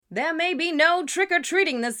There may be no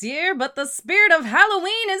trick-or-treating this year, but the spirit of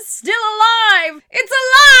Halloween is still alive! It's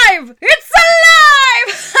alive! It's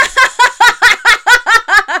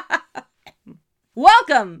alive!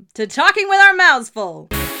 Welcome to Talking with Our Mouths Full.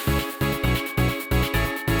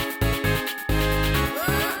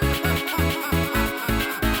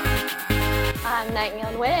 I'm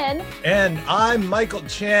Nightingale Wynn. And I'm Michael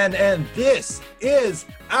Chan, and this is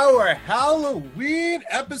our Halloween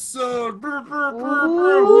episode.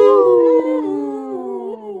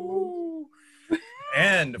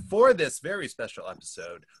 And for this very special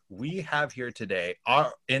episode, we have here today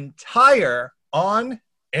our entire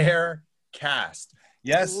on-air cast.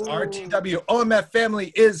 Yes, our TWOMF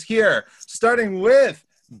family is here, starting with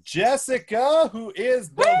Jessica, who is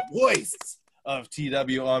the voice of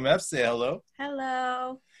TWOMF. Say hello.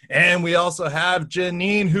 Hello. And we also have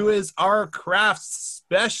Janine, who is our crafts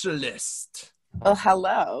specialist. Well,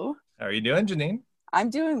 hello. How are you doing, Janine? I'm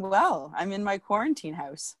doing well. I'm in my quarantine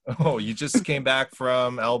house. Oh, you just came back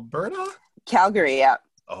from Alberta? Calgary, yeah.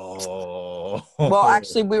 Oh. Well,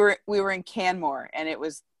 actually, we were in Canmore, and it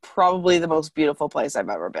was probably the most beautiful place I've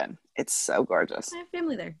ever been. It's so gorgeous. I have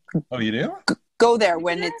family there. Oh, you do? Go there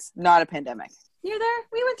when it's not a pandemic. You're there?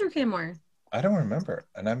 We went through Canmore. I don't remember,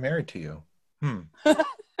 and I'm married to you.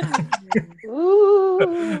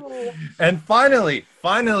 Ooh. And finally,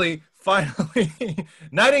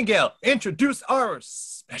 Nightingale, introduce our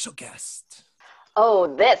special guest.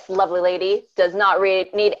 Oh, this lovely lady does not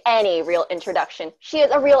need any real introduction. She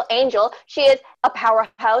is a real angel. She is a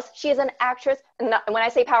powerhouse. She is an actress. And when I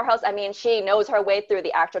say powerhouse, I mean she knows her way through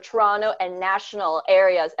the actor Toronto and national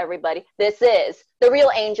areas, everybody. This is the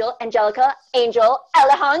real angel, Angelica Angel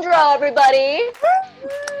Alejandra, everybody.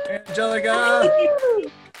 Angelica,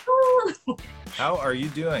 how are you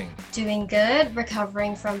doing? Doing good,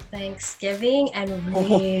 recovering from Thanksgiving, and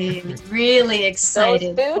really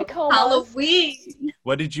excited Those food for comas. Halloween.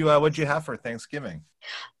 What'd you have for Thanksgiving?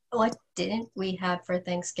 What didn't we have for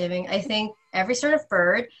Thanksgiving? I think every sort of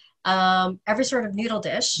bird, every sort of noodle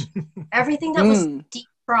dish, everything that was deep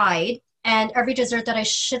fried, and every dessert that I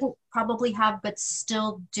shouldn't probably have but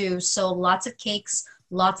still do. So lots of cakes,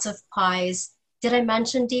 lots of pies. Did I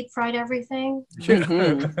mention deep fried everything?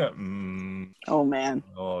 Oh, man.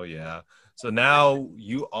 Oh, yeah. So now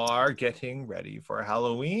you are getting ready for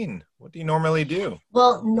Halloween. What do you normally do?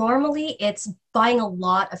 Well, normally it's buying a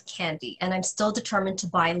lot of candy, and I'm still determined to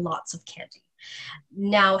buy lots of candy.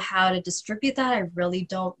 Now, how to distribute that, I really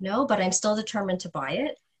don't know, but I'm still determined to buy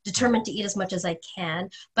it, determined to eat as much as I can.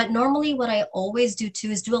 But normally what I always do too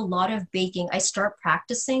is do a lot of baking. I start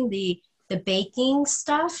practicing the baking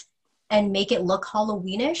stuff and make it look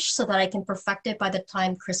Halloweenish so that I can perfect it by the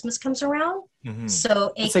time Christmas comes around. Mm-hmm.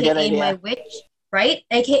 So That's a good AKA idea. my witch, right?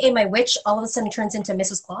 AKA my witch all of a sudden turns into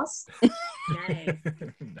Mrs. Claus.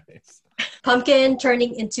 Nice. Pumpkin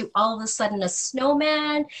turning into all of a sudden a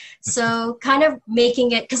snowman. So kind of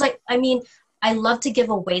making it, because I mean, I love to give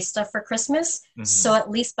away stuff for Christmas. Mm-hmm. So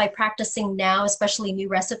at least by practicing now, especially new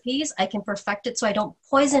recipes, I can perfect it so I don't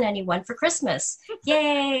poison anyone for Christmas.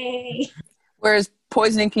 Yay! Whereas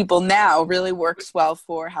poisoning people now really works well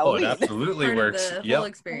for Oh, Halloween. it absolutely Part works. of the whole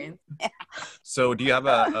experience. So do you have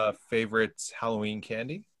a favorite Halloween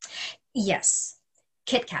candy? Yes.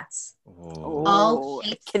 Kit Kats. Oh. All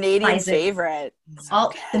shapes, Canadian sizes. favorite.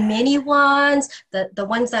 All the mini ones, the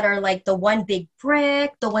ones that are like the one big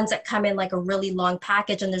brick, the ones that come in like a really long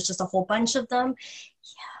package and there's just a whole bunch of them.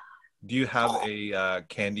 Do you have a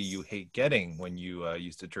candy you hate getting when you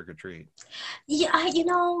used to trick or treat? Yeah, I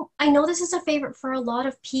know this is a favorite for a lot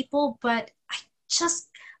of people, but I just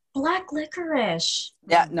black licorice.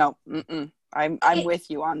 Yeah, no. I'm with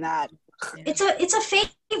you on that. It's a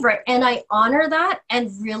favorite, and I honor that. And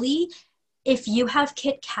really, if you have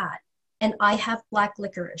Kit Kat and I have black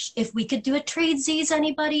licorice, if we could do a tradesies,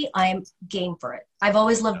 anybody, I'm game for it. I've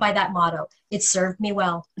always lived by that motto. It served me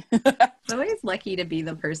well. It's always lucky to be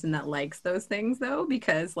the person that likes those things, though,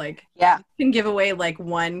 because like Yeah. you can give away like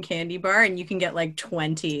one candy bar and you can get like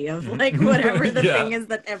 20 of like whatever the Yeah. thing is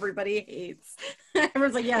that everybody hates.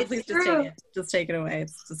 Everyone's like, yeah, It's please true. just take it. Just take it away.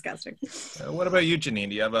 It's disgusting. What about you, Janine?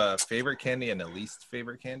 Do you have a favorite candy and a least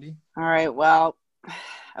favorite candy? All right, well,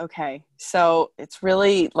 okay. So it's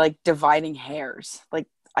really like dividing hairs. Like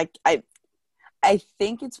I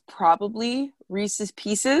think it's probably Reese's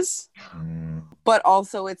Pieces, but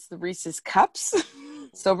also it's the Reese's Cups.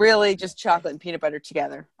 So really just chocolate and peanut butter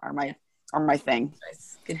together are my thing.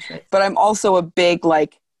 Nice. Good choice. But I'm also a big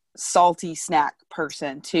like salty snack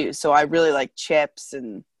person too. So I really like chips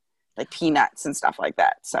and like peanuts and stuff like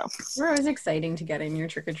that. So We're always exciting to get in your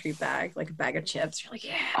trick-or-treat bag, like a bag of chips. You're like,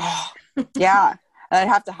 yeah. oh, yeah. And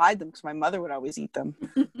I'd have to hide them because my mother would always eat them.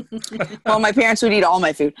 Well, my parents would eat all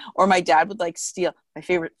my food, or my dad would like steal. My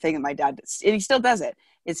favorite thing that my dad does, and he still does it,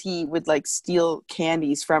 is he would like steal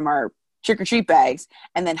candies from our trick-or-treat bags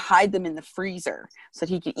and then hide them in the freezer so that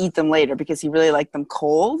he could eat them later because he really liked them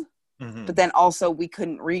cold. Mhm. But then also we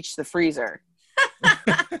couldn't reach the freezer.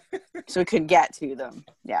 So we couldn't get to them.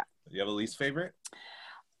 Yeah. Do you have a least favorite?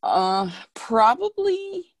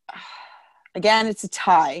 Probably, again, it's a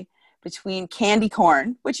tie between candy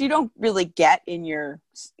corn, which you don't really get in your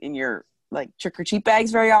like trick-or-treat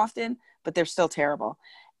bags very often, but they're still terrible.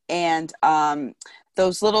 And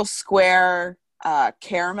those little square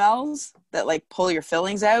caramels that like pull your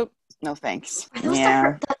fillings out. No thanks. Are those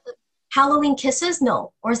Yeah. the Halloween Kisses?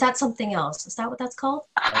 No. Or is that something else? Is that what that's called?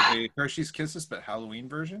 Are they Hershey's Kisses, but Halloween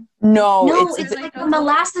version? No, No, it's like a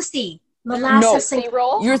molassesy. Molasses. Tootsie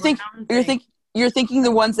Roll. You're thinking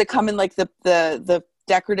the ones that come in like the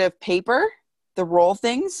decorative paper, the roll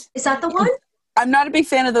things. Is that the one? I'm not a big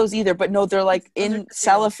fan of those either, but no, they're like Those are in cute.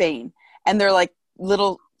 cellophane and they're like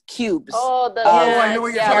little cubes. Oh, the I know what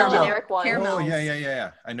you're yeah, talking the about. generic one. Caramel. Oh,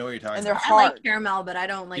 yeah. I know what you're talking And they're about. I like hard. caramel, but I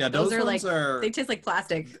don't like Yeah, those. Are ones like are. they taste like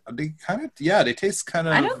plastic. They kind of, they taste kind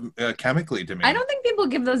I of chemically to me. I don't think people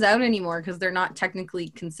give those out anymore because they're not technically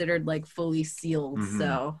considered like fully sealed. Mhm.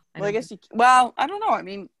 So Well, I guess I don't know. I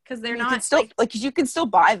mean, because they're you not can still like you can still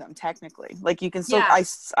buy them technically. Like you can still. Yeah.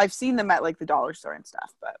 I've seen them at like the dollar store and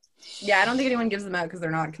stuff, but Yeah, I don't think anyone gives them out because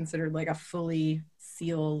they're not considered like a fully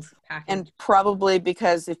sealed package. and probably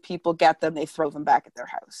because if people get them, they throw them back at their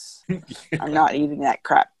house. I'm not eating that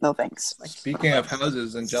crap. No thanks. Speaking of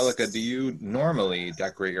houses, Angelica, do you normally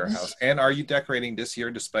decorate your house? And are you decorating this year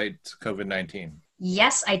despite COVID-19?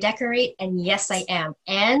 Yes, I decorate, and yes, I am.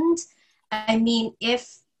 And I mean,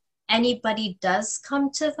 if anybody does come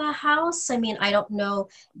to the house, I mean, I don't know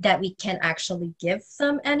that we can actually give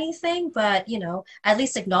them anything, but at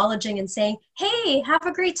least acknowledging and saying, "Hey, have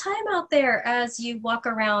a great time out there" as you walk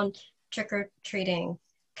around trick or treating.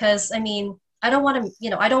 Because I mean, I don't want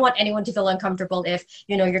to, I don't want anyone to feel uncomfortable if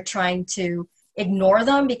you're trying to ignore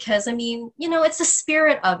them, because I mean, it's the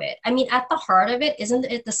spirit of it. I mean, at the heart of it, isn't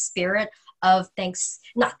it the spirit of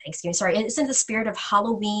not Thanksgiving, sorry, isn't the spirit of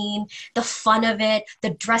Halloween, the fun of it, the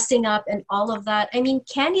dressing up and all of that? I mean,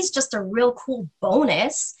 candy's just a real cool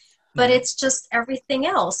bonus, but it's just everything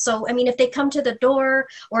else. So, I mean, if they come to the door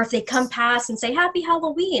or if they come past and say, "Happy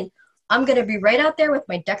Halloween," I'm going to be right out there with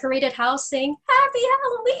my decorated house saying, "Happy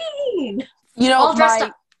Halloween." All dressed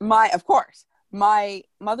up. Of course, my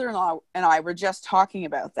mother-in-law and I were just talking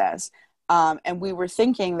about this. And we were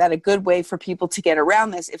thinking that a good way for people to get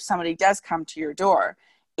around this, if somebody does come to your door,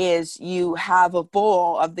 is you have a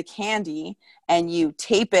bowl of the candy and you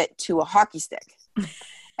tape it to a hockey stick.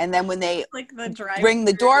 And then when they like the ring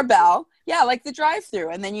the doorbell, like the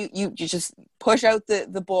drive-through, and then you just push out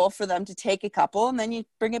the bowl for them to take a couple, and then you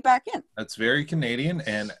bring it back in. That's very Canadian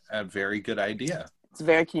and a very good idea. It's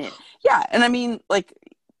very Canadian. Yeah, and I mean, like,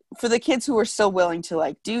 for the kids who are still willing to,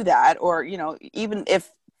 like, do that, or, even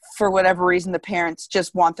if for whatever reason the parents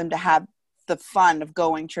just want them to have the fun of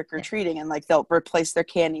going trick-or-treating and like they'll replace their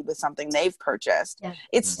candy with something they've purchased,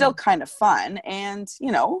 it's still kind of fun. And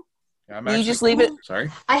you just leave it. Sorry,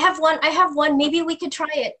 I have one. Maybe we could try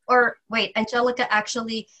it. Or wait, Angelica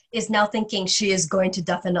actually is now thinking she is going to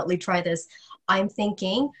definitely try this. I'm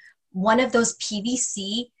thinking one of those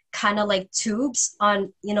PVC kind of like tubes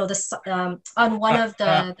on on one of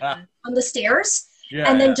the on the stairs,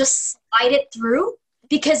 and then just slide it through,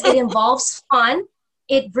 because it involves fun.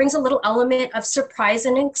 It brings a little element of surprise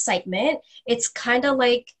and excitement. It's kind of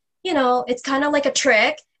like, it's kind of like a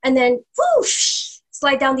trick. And then whoosh,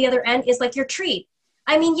 slide down the other end is like your treat.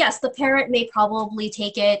 I mean, yes, the parent may probably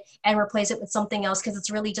take it and replace it with something else because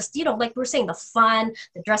it's really just, like we were saying, the fun,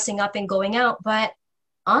 the dressing up and going out. But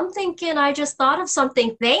I'm thinking I just thought of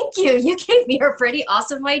something. Thank you. You gave me a pretty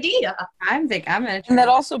awesome idea. I'm going to. And that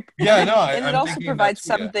also, and it also provides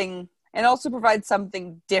something. It also provides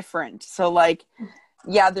something different. So, like,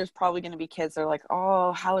 there's probably going to be kids that are like,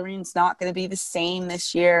 "Oh, Halloween's not going to be the same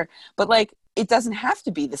this year." But, like, it doesn't have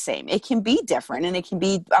to be the same. It can be different, and it can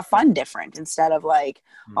be a fun different, instead of like,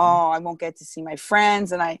 "Oh, I won't get to see my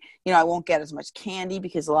friends, and I won't get as much candy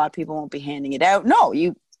because a lot of people won't be handing it out." No,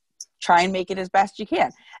 you try and make it as best you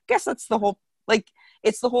can. I guess that's the whole,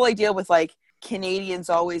 it's the whole idea with, like, Canadians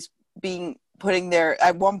always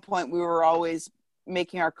at one point we were always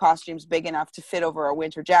making our costumes big enough to fit over our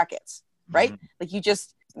winter jackets, right? Like, you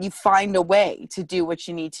find a way to do what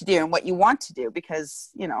you need to do and what you want to do, because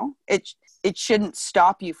it shouldn't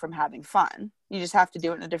stop you from having fun. You just have to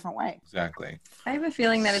do it in a different way. Exactly. I have a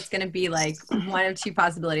feeling that it's going to be like one of two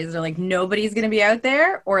possibilities. They're like nobody's going to be out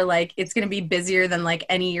there, or like it's going to be busier than like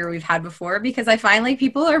any year we've had before, because I find like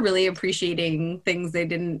people are really appreciating things they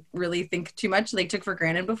didn't really think too much, like took for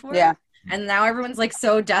granted before. Yeah. And now everyone's like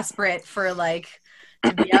so desperate for like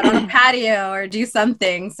to be out on a patio or do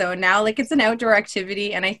something. So now like it's an outdoor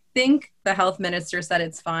activity, and I think the health minister said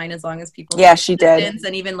it's fine as long as people She did.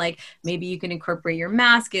 and even like maybe you can incorporate your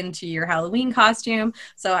mask into your Halloween costume.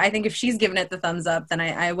 So I think if she's given it the thumbs up, then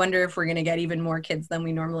I wonder if we're going to get even more kids than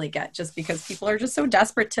we normally get, just because people are just so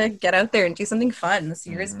desperate to get out there and do something fun. This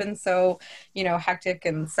year has been so, hectic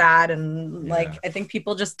and sad, and like I think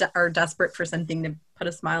people just are desperate for something to put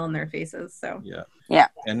a smile on their faces. So yeah.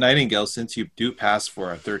 And Nightingale, since you do pass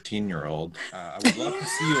for a 13-year-old, I would love to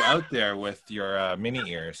see you out there with your mini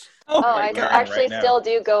ears. Oh, I Right now. actually Right now. still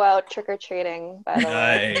do go out trick-or-treating, by the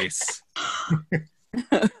way. Nice.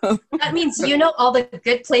 That means you know all the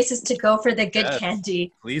good places to go for the good Yes.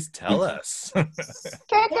 candy. Please tell us.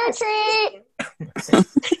 Trick-or-treat!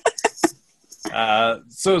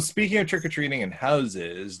 So speaking of trick-or-treating in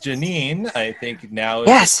houses, Janine, I think now is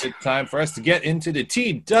Yes. a good time for us to get into the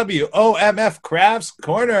TWOMF Crafts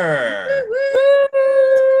Corner.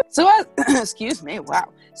 So excuse me. Wow.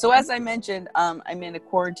 So as I mentioned, I'm in a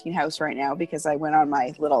quarantine house right now because I went on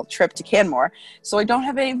my little trip to Canmore. So I don't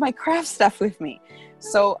have any of my craft stuff with me.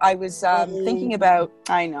 So I was thinking about,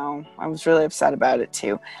 I know, I was really upset about it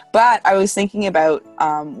too. But I was thinking about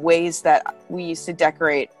ways that we used to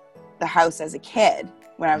decorate the house as a kid,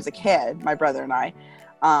 when I was a kid, my brother and I.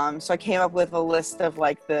 So I came up with a list of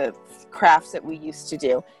like the crafts that we used to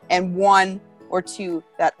do, and one or two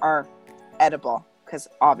that are edible, because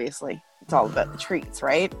obviously it's all about the treats,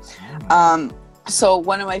 right? So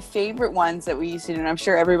one of my favorite ones that we used to do, and I'm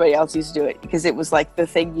sure everybody else used to do it, because it was like the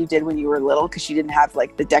thing you did when you were little, because you didn't have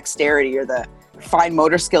like the dexterity or the fine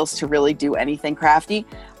motor skills to really do anything crafty,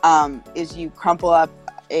 is you crumple up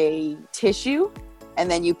a tissue and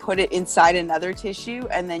then you put it inside another tissue,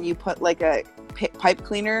 and then you put like a pipe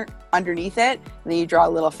cleaner underneath it, and then you draw a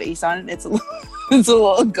little face on it. It's a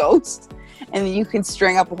little ghost, and then you can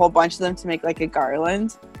string up a whole bunch of them to make like a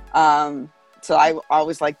garland. So I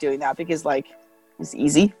always like doing that because like it was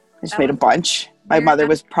easy. I just made a bunch. My mother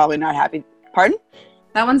was probably not happy. Pardon?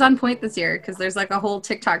 that one's on point this year because there's like a whole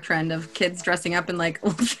TikTok trend of kids dressing up in like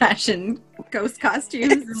old-fashioned ghost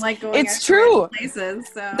costumes and like going It's out to true. random places.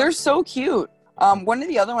 So They're so cute. One of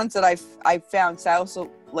the other ones that I found, so I also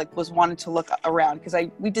like was wanted to look around because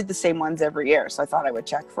we did the same ones every year, so I thought I would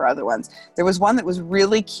check for other ones. There was one that was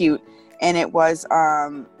really cute, and it was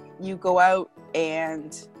you go out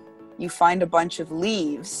and you find a bunch of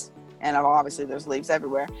leaves, and obviously there's leaves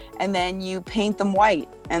everywhere, and then you paint them white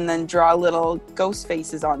and then draw little ghost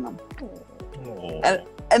faces on them.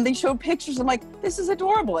 And they showed pictures. I'm like, this is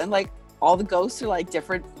adorable, and like all the ghosts are like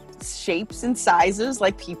different shapes and sizes,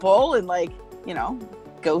 like people, and like, you know,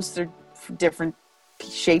 ghosts are different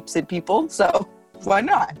shapes and people, so why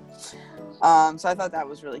not? So I thought that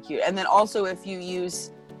was really cute. And then also if you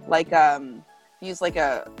use like a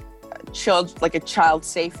child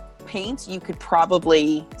safe paint, you could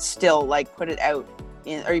probably still like put it out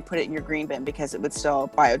in, or you put it in your green bin because it would still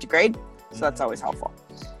biodegrade, so that's always helpful.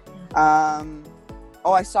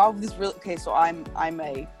 I saw this really, okay, so I'm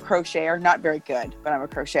a crocheter, not very good, but I'm a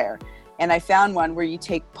crocheter. And I found one where you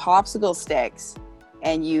take popsicle sticks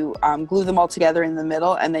and you glue them all together in the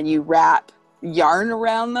middle, and then you wrap yarn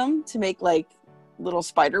around them to make like little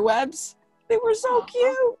spider webs. They were so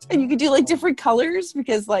cute. And you could do like different colors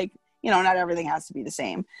because like, you know, not everything has to be the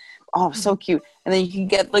same. Oh, so cute. And then you can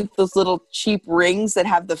get like those little cheap rings that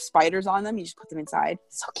have the spiders on them. You just put them inside.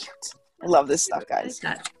 So cute. I love this stuff, guys.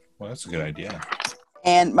 Well, that's a good idea.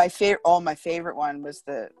 And my favorite one was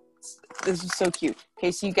this is so cute.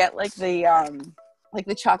 Okay, so you get like the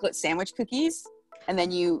chocolate sandwich cookies, and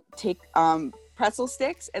then you take pretzel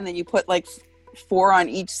sticks, and then you put like 4 on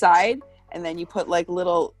each side, and then you put like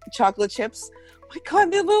little chocolate chips. Oh my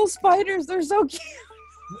God, they're little spiders. They're so cute.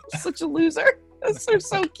 Such a loser. They're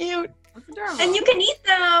so cute. And you can eat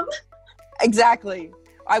them. Exactly.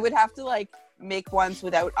 I would have to like make ones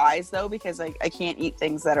without eyes though, because like I can't eat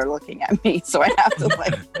things that are looking at me, so I have to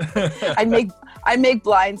like I make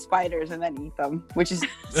blind spiders and then eat them, which is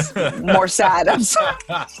more sad. I'm sorry.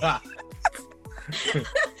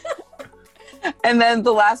 And then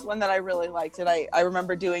the last one that I really liked, and I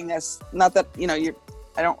remember doing this, not that, you know,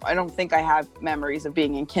 I don't think I have memories of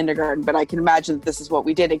being in kindergarten, but I can imagine that this is what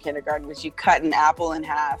we did in kindergarten, was you cut an apple in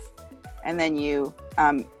half, and then you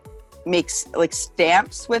makes like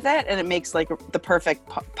stamps with it, and it makes like the perfect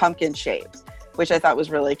pumpkin shape, which I thought was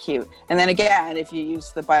really cute. And then again, if you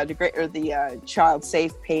use the biodegrade or the child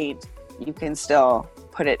safe paint, you can still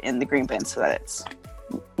put it in the green bin so that it's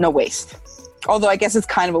no waste. Although I guess it's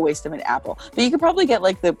kind of a waste of an apple. But you could probably get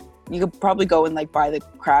you could probably go and like buy the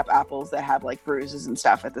crap apples that have like bruises and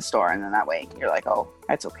stuff at the store, and then that way you're like, oh,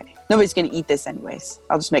 that's okay. Nobody's gonna eat this anyways.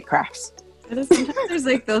 I'll just make crafts. Sometimes there's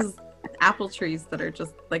like those apple trees that are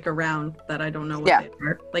just like around that I don't know what they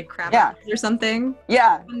are, like crab apples or something.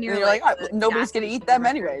 Yeah, Near, and you're like, the nobody's gonna eat them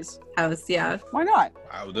anyways. House, yeah. Why not?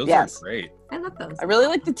 Wow, those are great. I love those. I really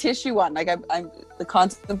like the tissue one. Like I'm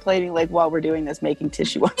contemplating, like while we're doing this, making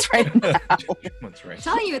tissue ones right now. That's right. I'm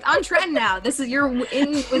telling you, it's on trend now. This is you're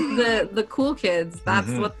in with the cool kids.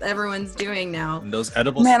 That's what everyone's doing now. And those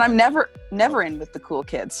edible. Man, I'm never in with the cool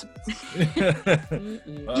kids.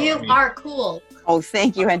 You are cool. Oh,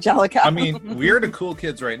 thank you, Angelica. I mean, we're the cool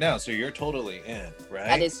kids right now, so you're totally in, right?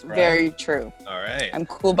 That is very true. All right. I'm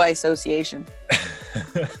cool by association.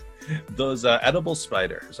 Those edible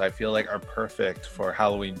spiders, I feel like, are perfect for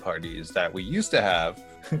Halloween parties that we used to have.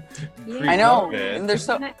 I know, and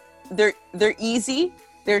they're easy,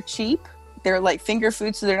 they're cheap, they're like finger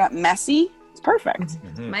food, so they're not messy. It's perfect.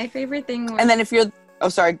 My favorite thing was, and then if you're, oh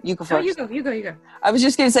sorry, you go first. You go. I was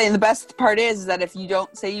just gonna say, and the best part is that if you don't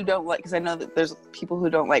like, because I know that there's people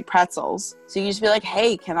who don't like pretzels, so you just be like,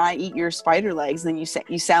 hey, can I eat your spider legs? Then you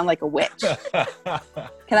sound like a witch.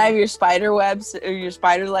 Can I have your spider webs or your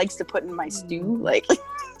spider legs to put in my stew? Like,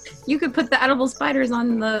 you could put the edible spiders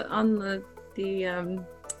on the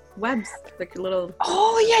webs, like a little.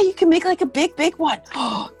 Oh yeah, you can make like a big one.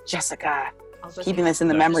 Oh, Jessica, keeping this in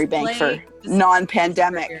the memory bank for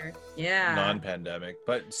non-pandemic. Yeah. Non-pandemic,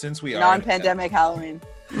 but since we are non-pandemic Halloween.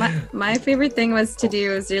 My favorite thing was to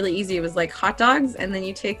do, it was really easy. It was like hot dogs, and then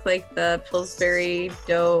you take like the Pillsbury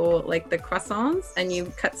dough, like the croissants, and you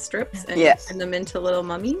cut strips and you turn them into little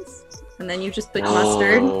mummies, and then you just put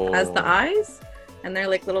mustard as the eyes, and they're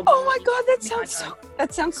like little. Oh my god,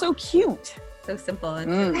 that sounds so cute. So simple.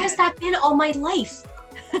 Where has that been all my life?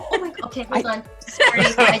 Oh my god. Okay, hold on. Sorry,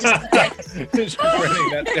 I just writing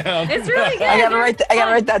that down. It's really good. I gotta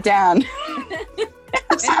write that down.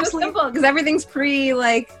 It's so simple because everything's you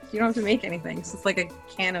don't have to make anything. It's just like a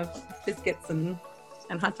can of biscuits and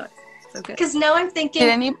hot dogs. So good. Because now I'm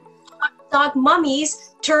thinking hot dog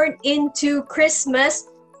mummies turn into Christmas.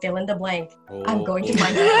 Fill in the blank. I'm going to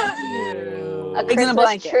find out. A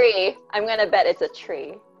Christmas tree. I'm gonna bet it's a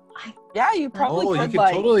tree. Yeah, you probably could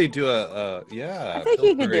totally do I think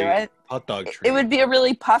you could do it. Hot dog tree. It would be a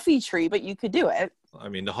really puffy tree, but you could do it. I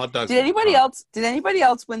mean, the hot dogs. Did anybody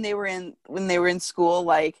else when they were in school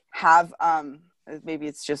like have maybe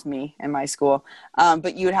it's just me and my school,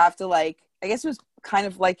 but you would have to I guess it was kind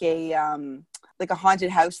of like a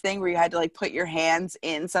haunted house thing where you had to like put your hands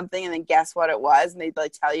in something and then guess what it was, and they'd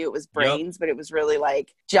like tell you it was brains, but it was really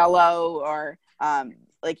like Jello or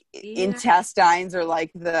intestines or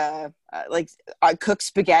like the cooked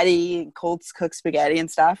spaghetti, cold cooked spaghetti and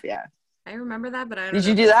stuff. Yeah. I remember that, but I don't know. Did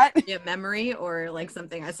you do that? Yeah, memory or like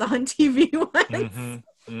something I saw on TV once.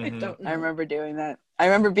 I don't know. I remember doing that. I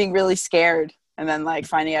remember being really scared and then like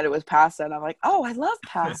finding out it was pasta, and I'm like, oh, I love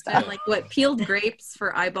pasta. And like what, peeled grapes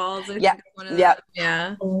for eyeballs? Yeah.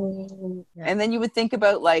 Yeah. And then you would think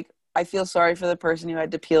about like, I feel sorry for the person who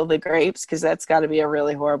had to peel the grapes because that's got to be a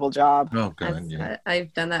really horrible job. Oh god, yeah.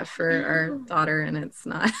 I've done that for our daughter, and it's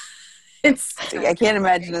not. I can't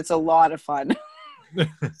imagine it's a lot of fun.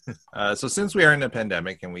 So since we are in a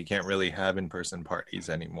pandemic and we can't really have in-person parties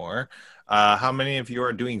anymore, how many of you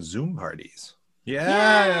are doing Zoom parties?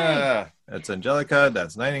 Yeah. That's Angelica.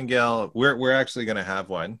 That's Nightingale. We're actually going to have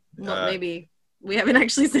one. Well, maybe. We haven't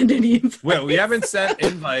actually sent any invites. Well, we haven't sent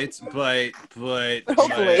invites, but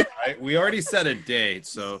hopefully. We already set a date,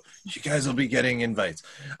 so you guys will be getting invites.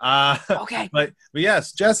 Okay. But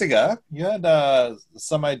yes, Jessica, you had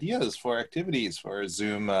some ideas for activities for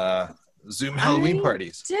Zoom Halloween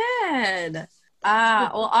parties. Did.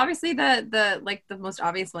 Well, obviously the most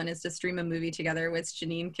obvious one is to stream a movie together, which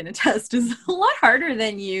Janine can attest is a lot harder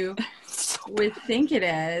than you would think it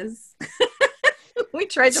is. We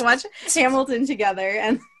tried to watch Hamilton together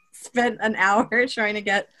and spent an hour trying to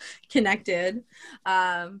get connected.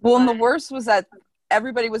 And the worst was that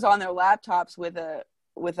everybody was on their laptops with a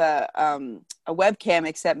webcam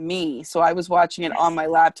except me. So I was watching it on my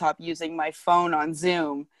laptop using my phone on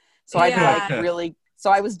Zoom. So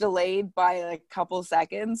I was delayed by a couple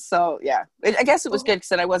seconds. So yeah, I guess it was good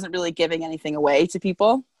because I wasn't really giving anything away to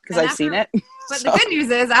people. because And I've seen it. But So- the good news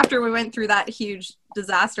is, after we went through that huge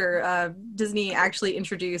disaster, Disney actually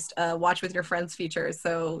introduced a Watch with Your Friends feature,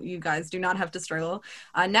 so you guys do not have to struggle.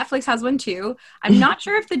 Netflix has one too. I'm not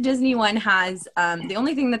sure if the Disney one has, the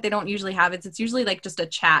only thing that they don't usually have is it's usually like just a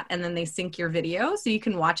chat, and then they sync your video, so you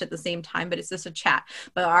can watch at the same time, but it's just a chat.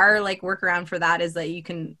 But our like workaround for that is that you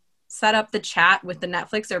can set up the chat with the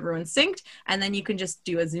Netflix so everyone's synced, and then you can just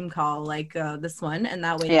do a Zoom call like this one, and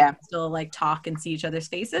that way you can still like talk and see each other's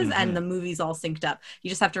faces, and the movie's all synced up. You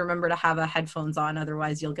just have to remember to have headphones on,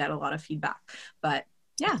 otherwise you'll get a lot of feedback. But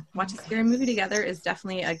yeah, watch a scary movie together is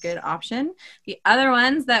definitely a good option. The other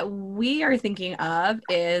ones that we are thinking of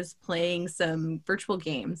is playing some virtual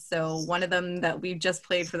games. So one of them that we just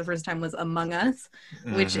played for the first time was Among Us,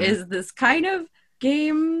 which is this kind of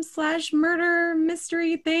game / murder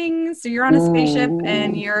mystery thing. So you're on a spaceship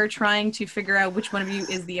and you're trying to figure out which one of you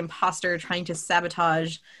is the imposter, trying to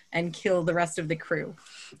sabotage and kill the rest of the crew.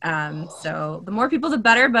 So the more people the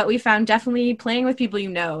better, but we found definitely playing with people you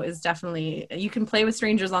know is definitely, you can play with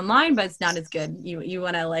strangers online, but it's not as good. You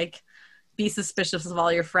want to like be suspicious of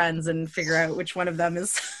all your friends and figure out which one of them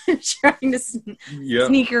is trying to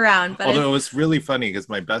sneak around. But although it was really funny because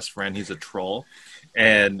my best friend, he's a troll,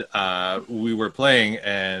 and we were playing,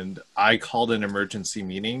 and I called an emergency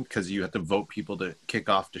meeting because you have to vote people to kick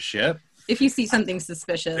off the ship. If you see something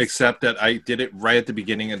suspicious. Except that I did it right at the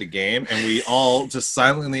beginning of the game, and we all just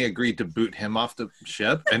silently agreed to boot him off the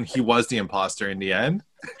ship, and he was the imposter in the end.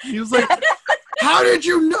 He was like, how did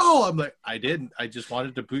you know? I'm like, I didn't. I just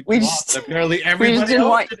wanted to boot you off. Apparently everybody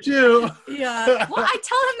else did too. Yeah. Well, I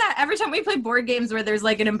tell him that every time we play board games where there's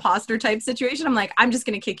like an imposter type situation, I'm like, I'm just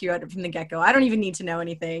going to kick you out from the get-go. I don't even need to know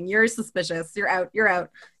anything. You're suspicious. You're out. You're out.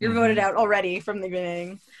 You're voted out already from the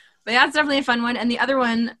beginning. But yeah, it's definitely a fun one. And the other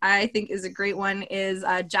one I think is a great one is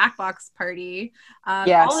Jackbox Party.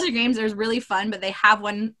 All of the games are really fun, but they have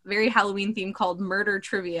one very Halloween themed called Murder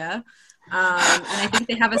Trivia. And I think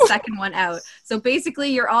they have a second one out. So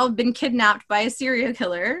basically, you're all been kidnapped by a serial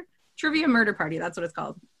killer. Trivia Murder Party, that's what it's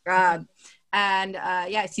called.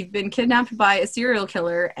 Yes, you've been kidnapped by a serial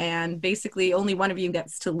killer, and basically only one of you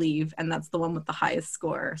gets to leave, and that's the one with the highest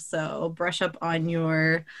score. So brush up on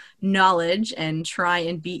your knowledge and try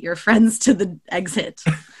and beat your friends to the exit.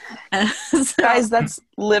 Guys, that's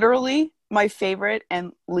literally my favorite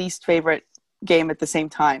and least favorite game at the same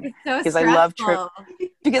time. Because I love trivia.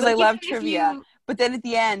 But then at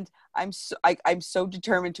the end, I'm so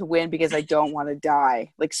determined to win because I don't want to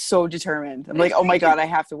die. Like, so determined. I'm like, oh my God, I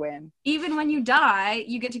have to win. Even when you die,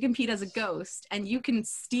 you get to compete as a ghost, and you can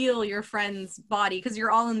steal your friend's body because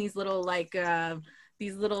you're all in these little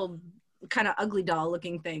kind of ugly doll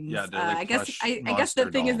looking things. Yeah, I guess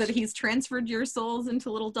the thing is that he's transferred your souls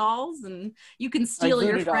into little dolls, and you can steal like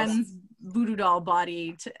your friend's voodoo doll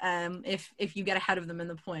body to, if you get ahead of them in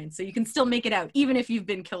the points. So you can still make it out even if you've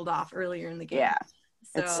been killed off earlier in the game. Yeah.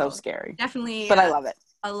 It's so scary. Definitely. But I love it.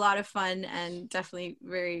 A lot of fun and definitely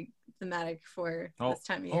very thematic for this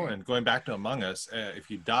time of year. And going back to Among Us,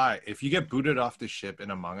 if you get booted off the ship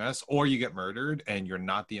in Among Us, or you get murdered and you're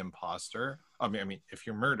not the imposter, I mean, if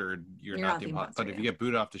you're murdered, you're not the imposter. But if you get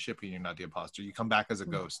booted off the ship and you're not the imposter, you come back as a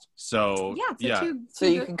ghost. So so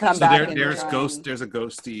you can come back. There's a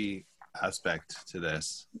ghosty aspect to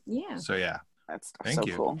this. Yeah. So yeah. That's so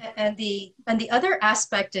cool. And the other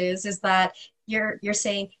aspect is that you're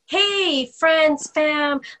saying, hey, friends,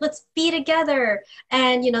 fam, let's be together.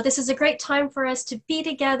 And, this is a great time for us to be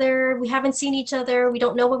together. We haven't seen each other. We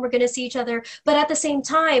don't know when we're going to see each other. But at the same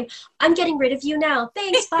time, I'm getting rid of you now.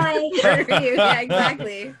 Thanks, bye. Yeah,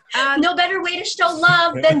 exactly. No better way to show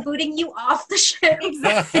love than booting you off the ship.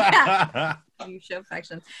 Exactly. Yeah. You show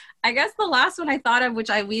affection. I guess the last one I thought of, which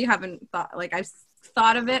we haven't thought, like I've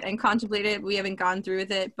thought of it and contemplated, we haven't gone through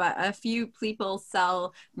with it, but a few people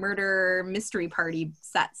sell murder mystery party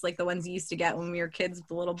sets, like the ones you used to get when we were kids with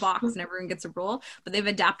the little box and everyone gets a roll, but they've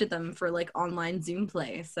adapted them for like online Zoom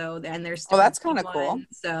play. So, and there's that's kind of cool.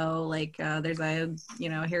 So like there's a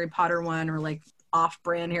Harry Potter one, or like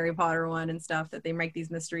off-brand Harry Potter one and stuff, that they make these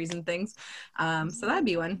mysteries and things. So that'd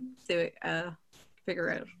be one to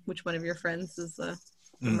figure out which one of your friends is the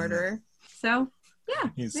murderer. So yeah,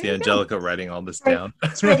 you see Angelica writing all this down.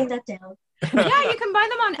 Just writing that down. Yeah, you can buy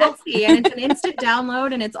them on Etsy, and it's an instant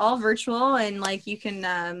download, and it's all virtual, and like you can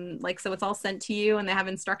so it's all sent to you, and they have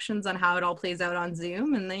instructions on how it all plays out on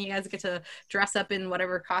Zoom, and then you guys get to dress up in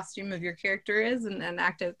whatever costume of your character is and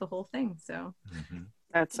act out the whole thing. So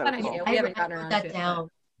that's so cool. We haven't gotten around to it.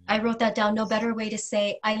 I wrote that down. No better way to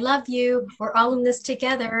say I love you. We're all in this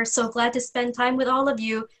together. So glad to spend time with all of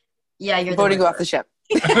you. Yeah, you're voting off the ship.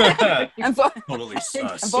 I'm, vo- Totally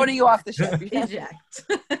sus. I'm voting you off the ship. Eject.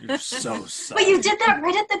 You're so sus. But you did that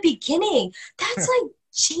right at the beginning. That's like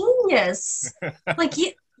genius. Like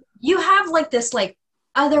you have like this like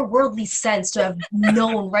otherworldly sense to have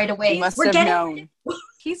known right away. You must We're have getting known.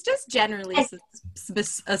 He's just generally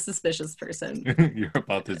a suspicious person. You're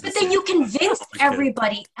about to. But then you convinced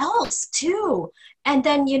everybody else too. And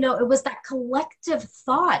then, it was that collective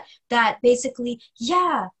thought that basically,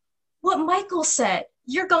 yeah, what Michael said,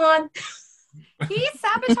 you're gone. He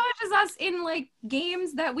sabotages us in like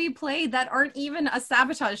games that we play that aren't even a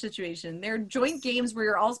sabotage situation. They're joint games where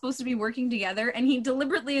you're all supposed to be working together, and he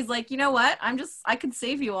deliberately is like, you know what? I could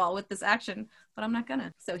save you all with this action, but I'm not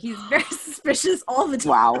gonna. So he's very suspicious all the time.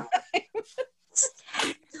 Wow.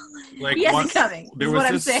 Like He has it coming. There is was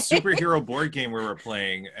what this I'm saying. superhero board game we were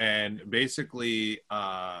playing, and basically,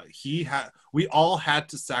 we all had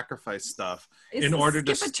to sacrifice stuff in order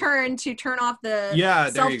to skip a turn to turn off the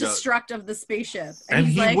there you go. self-destruct of the spaceship. And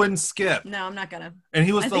he's he like, wouldn't skip. No, I'm not gonna. And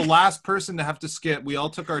he was I the think- last person to have to skip. We all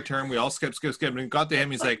took our turn. We all skip. And it got to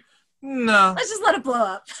him. He's like, no. Let's just let it blow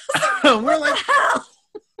up. We're like, Hell.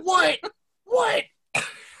 what?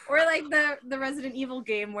 Or like the Resident Evil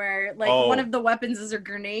game where like Oh. one of the weapons is a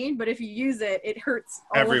grenade, but if you use it, it hurts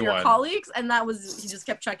all of Everyone. your colleagues. And he just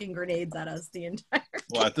kept chucking grenades at us the entire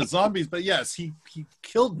Well, at the zombies, but yes, he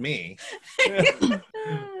killed me.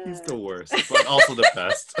 He's the worst, but also the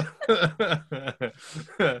best.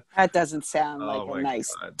 That doesn't sound Oh like my a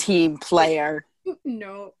nice God. team player.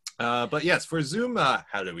 No. But yes, for Zoom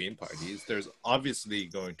Halloween parties, there's obviously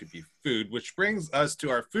going to be food, which brings us to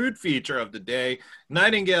our food feature of the day.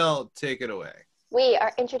 Nightingale, take it away. We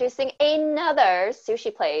are introducing another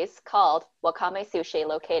sushi place called Wakame Sushi,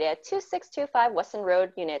 located at 2625 Weston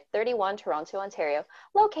Road, Unit 31, Toronto, Ontario,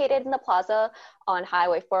 located in the plaza on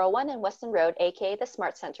Highway 401 and Weston Road, aka the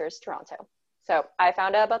Smart Centers, Toronto. So I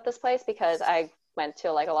found out about this place because I went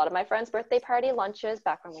to like a lot of my friends' birthday party lunches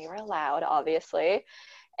back when we were allowed, obviously.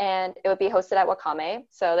 And it would be hosted at Wakame.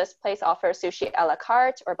 So this place offers sushi a la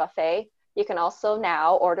carte or buffet. You can also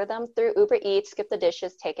now order them through Uber Eats, skip the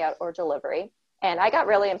dishes, takeout, or delivery. And I got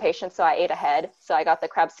really impatient, so I ate ahead. So I got the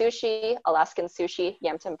crab sushi, Alaskan sushi,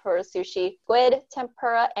 yam tempura sushi, squid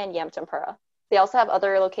tempura, and yam tempura. They also have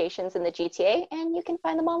other locations in the GTA, and you can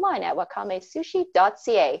find them online at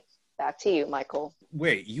wakamesushi.ca. Back to you, Michael.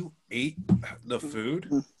 Wait, you ate the food?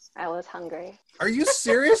 I was hungry. Are you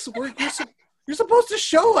serious? You're supposed to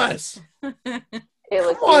show us. It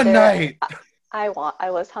was Come on, either- Night. I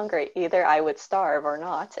was hungry. Either I would starve or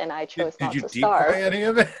not, and I chose Did not you to deep starve. fry any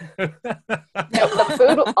of it? No, the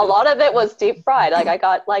food, a lot of it was deep fried. Like I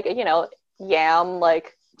got yam,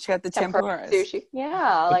 like She got the tempura tempuras. sushi.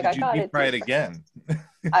 Yeah, But like I did you got deep it. fry it deep again? fried.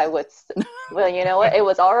 I would. Well, you know what? It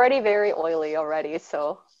was already very oily already,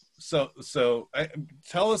 so So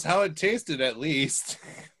tell us how it tasted at least.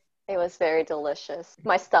 it was very delicious.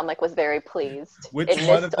 My stomach was very pleased. Which It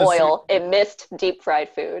one of missed the oil. It missed deep fried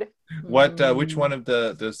food. Which one of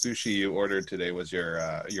the sushi you ordered today was your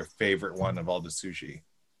favorite one of all the sushi?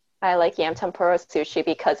 I like yam tempura sushi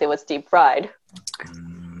because it was deep fried.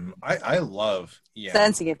 I love yams.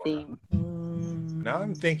 Sensing a theme. Now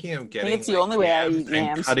I'm thinking of getting it's the only way I eat and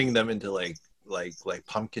yams. cutting them into like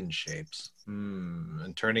pumpkin shapes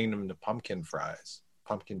and turning them to pumpkin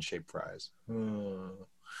shaped fries.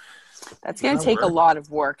 That's going Does to that take a work? lot of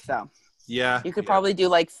work, though. Yeah, You could probably do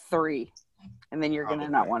like 3, and then you're going to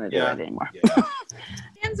not Probably. want to do Yeah. it anymore. Yeah.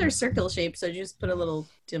 Hands are circle shaped, so just put a little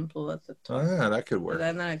dimple at the top. Oh, yeah, that could work.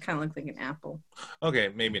 And then it kind of looks like an apple. Okay,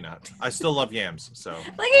 maybe not. I still love yams, so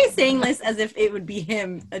Like he's saying this as if it would be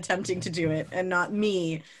him attempting to do it and not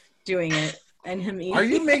me doing it and him eating. are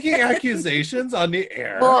you making accusations on the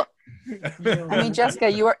air? Well, No, I mean, Jessica,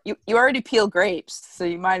 you already peel grapes, so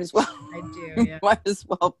you might as well I do. Yeah. might as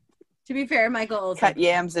well To be fair, Michael also cut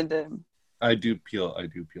yams into. I do peel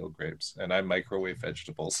grapes, and I microwave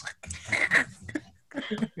vegetables.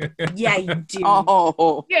 Yeah, you do.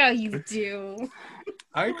 Oh, Yeah, you do.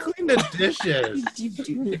 I clean the dishes. You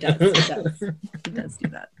do. He does. He does. He does do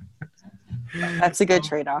that. that's a good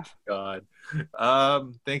trade-off. God.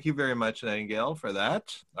 Thank you very much, Nightingale, for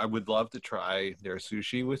that. I would love to try their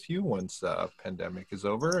sushi with you once pandemic is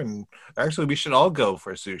over. And actually, we should all go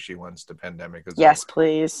for sushi once the pandemic is Yes, over.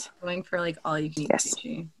 please. Going for like all you can eat Yes.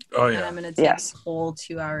 sushi. Oh, And yeah. I'm gonna take Yes. a whole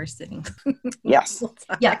 2 hours sitting. Yes.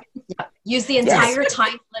 Yeah. Use the entire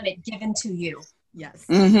time limit given to you. Yes.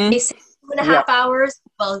 Mm-hmm. They say 2.5 hours.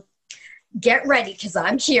 Well, get ready because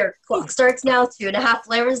I'm here. Clock starts now.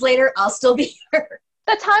 2.5 hours later, I'll still be here.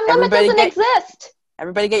 The time limit Everybody doesn't exist.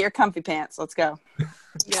 Everybody get your comfy pants. Let's go.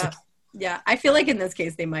 Yeah. Yeah. I feel like in this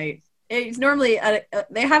case they might It's normally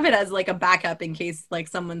they have it as like a backup in case like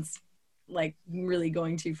someone's like really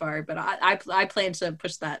going too far. But I plan to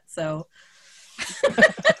push that. So.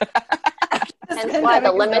 Hence why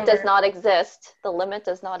the limit does not exist. The limit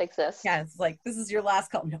does not exist. Yeah, it's like, this is your last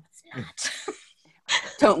call. No, it's not.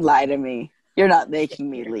 Don't lie to me. You're not making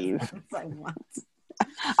me leave.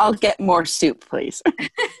 I'll get more soup, please.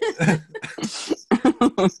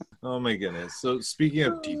 Oh my goodness. So speaking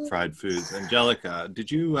of deep fried foods, Angelica, did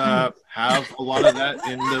you have a lot of that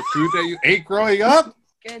in the food that you ate growing up?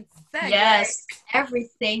 Good segue. Yes,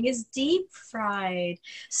 everything is deep fried.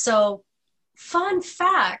 So, fun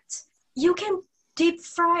fact, you can deep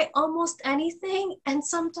fry almost anything, and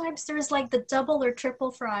sometimes there's like the double or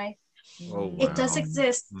triple fry. Oh, wow. It does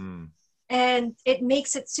exist. And it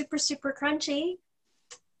makes it super, super crunchy.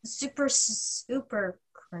 Super, super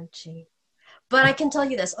crunchy. But I can tell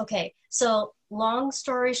you this. Okay, so long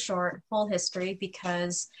story short, whole history,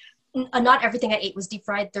 because not everything I ate was deep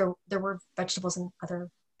fried. There were vegetables and other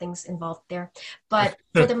things involved there. But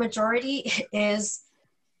for the majority is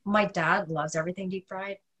my dad loves everything deep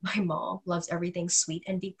fried. My mom loves everything sweet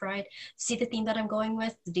and deep fried. See the theme that I'm going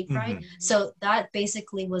with, the deep fried? Mm-hmm. So that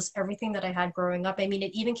basically was everything that I had growing up. I mean,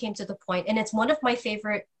 it even came to the point, and it's one of my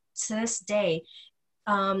favorite to this day.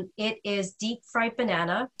 It is deep fried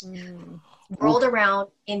banana, rolled around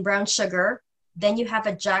in brown sugar. Then you have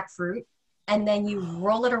a jackfruit, and then you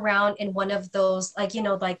roll it around in one of those, like, you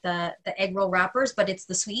know, like the egg roll wrappers, but it's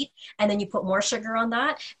the sweet. And then you put more sugar on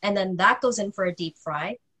that, and then that goes in for a deep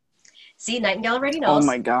fry. See, Nightingale already knows. Oh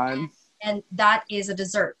my God. And that is a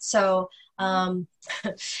dessert. So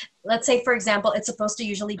let's say, for example, it's supposed to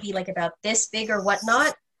usually be like about this big or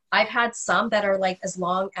whatnot. I've had some that are like as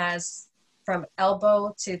long as from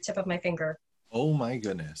elbow to tip of my finger. Oh my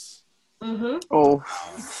goodness. Mm-hmm. Oh.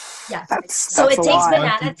 Yeah. That's it takes lot.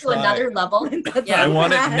 banana to another level. Yeah. I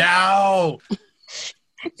want it now.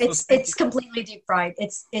 It's completely deep fried.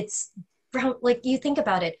 It's brown. Like, you think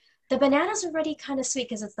about it. The banana's already kind of sweet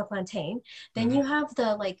because it's the plantain. Then you have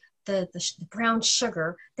the brown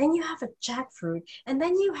sugar. Then you have a jackfruit, and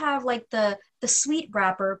then you have like the sweet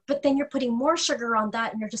wrapper. But then you're putting more sugar on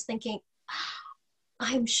that, and you're just thinking,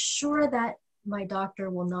 I'm sure that my doctor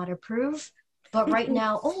will not approve. But right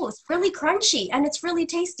now, it's really crunchy and it's really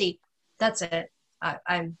tasty. That's it.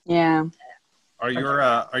 I'm yeah. Are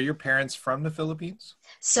your parents from the Philippines?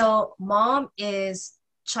 So mom is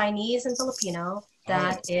Chinese and Filipino.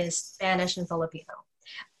 Dad is Spanish and Filipino.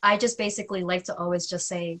 I just basically like to always just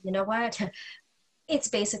say, you know what? It's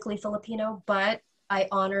basically Filipino, but I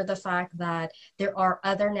honor the fact that there are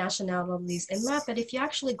other nationalities in that. But if you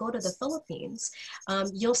actually go to the Philippines,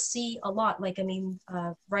 you'll see a lot. Like, I mean,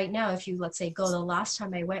 right now, if you, let's say, go, the last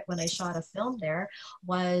time I went when I shot a film there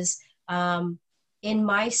was in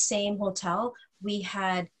my same hotel, we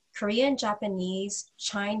had Korean, Japanese,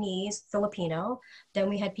 Chinese, Filipino. Then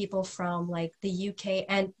we had people from like the UK,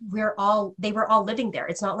 and they were all living there.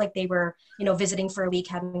 It's not like they were, you know, visiting for a week,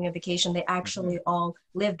 having a vacation. They actually all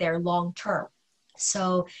live there long term.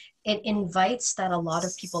 So it invites that a lot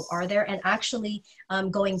of people are there. And actually,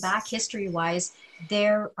 going back history-wise,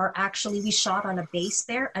 we shot on a base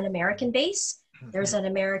there, an American base. There's an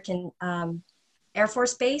American Air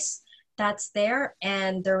Force base that's there.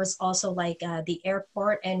 And there was also like the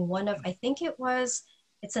airport and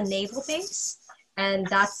it's a naval base, and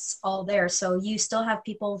that's all there. So you still have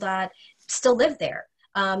people that still live there.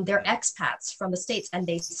 They're expats from the States, and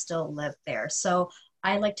they still live there. So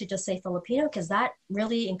I like to just say Filipino because that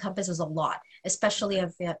really encompasses a lot, especially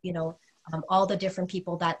of, you know, all the different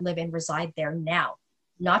people that live and reside there now.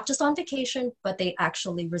 Not just on vacation, but they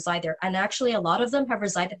actually reside there. And actually, a lot of them have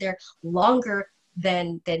resided there longer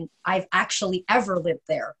than I've actually ever lived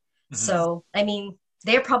there. Mm-hmm. So, I mean,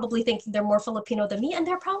 they're probably thinking they're more Filipino than me, and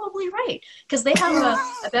they're probably right because they have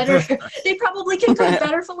they probably can cook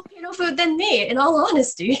better Filipino food than me, in all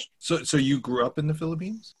honesty. So you grew up in the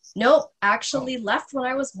Philippines? Nope, actually left when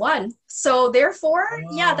I was 1. So therefore,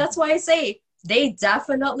 yeah, that's why I say they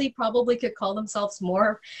definitely probably could call themselves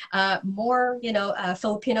more, you know,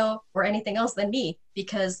 Filipino or anything else than me,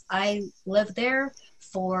 because I lived there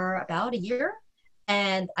for about a year,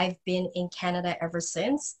 and I've been in Canada ever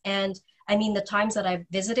since. And I mean, the times that I've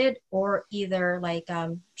visited or either like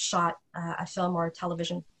shot a film or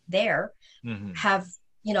television there have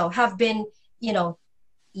been, you know,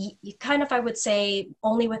 kind of, I would say,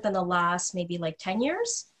 only within the last maybe like 10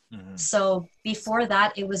 years. Mm-hmm. So before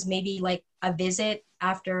that, it was maybe like a visit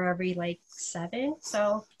after every like 7.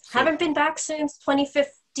 So haven't been back since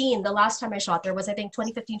 2015. The last time I shot there was, I think,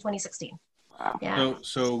 2015, 2016. Wow. Yeah.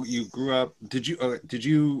 So you grew up, did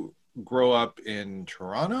you grow up in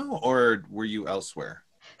Toronto, or were you elsewhere?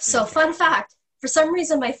 So fun fact, for some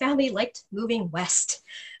reason, my family liked moving west.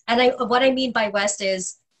 And what I mean by west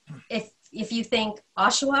is if you think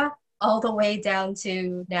Oshawa, all the way down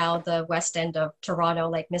to now the west end of Toronto,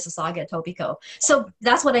 like Mississauga, Etobicoke. So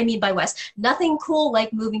that's what I mean by west. Nothing cool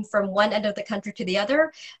like moving from one end of the country to the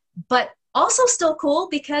other, but also still cool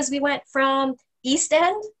because we went from East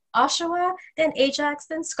End, Oshawa, then Ajax,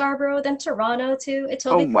 then Scarborough, then Toronto to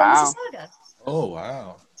Etobicoke, Mississauga. Oh,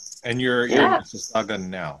 wow. And you're in Mississauga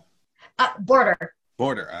now? Border.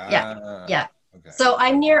 Border. Yeah. Okay. So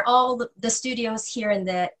I'm near all the studios here in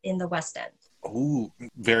the West End. Oh,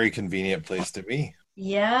 very convenient place to be.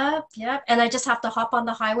 Yeah. And I just have to hop on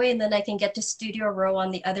the highway and then I can get to Studio Row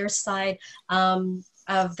on the other side of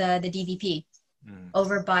the DVP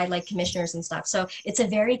over by like commissioners and stuff. So it's a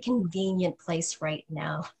very convenient place right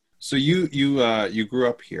now. So you grew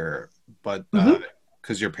up here, but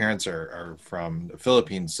because your parents are from the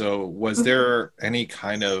Philippines. So was there any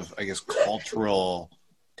kind of, I guess, cultural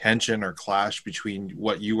tension or clash between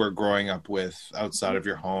what you were growing up with outside of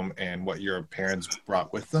your home and what your parents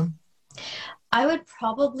brought with them? I would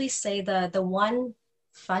probably say the one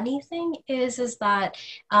funny thing is that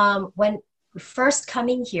when first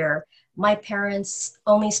coming here, my parents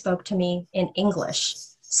only spoke to me in English.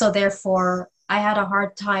 So therefore, I had a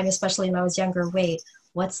hard time, especially when I was younger. Wait,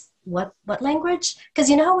 what language? Because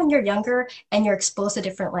you know how when you're younger and you're exposed to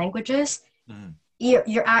different languages,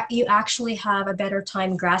 you actually have a better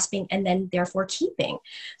time grasping and then therefore keeping.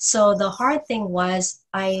 So the hard thing was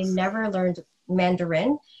I never learned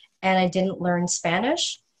Mandarin and I didn't learn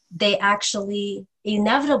Spanish. They actually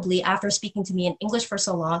inevitably, after speaking to me in English for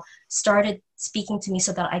so long, started speaking to me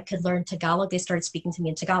so that I could learn Tagalog. They started speaking to me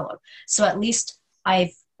in Tagalog. So at least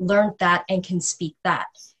I've learned that and can speak that.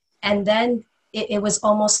 And then it was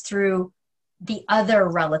almost through the other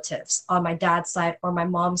relatives on my dad's side or my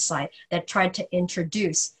mom's side that tried to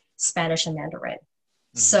introduce Spanish and Mandarin.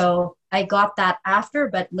 So I got that after,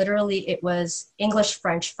 but literally it was English,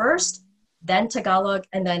 French first, then Tagalog,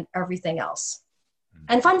 and then everything else.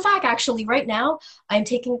 And fun fact, actually, right now, I'm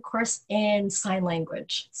taking a course in sign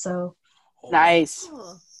language. So nice.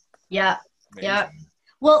 Yeah. Amazing. Yeah.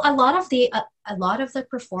 Well, a lot of the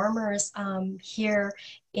performers here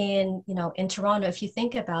in Toronto, if you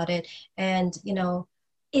think about it, and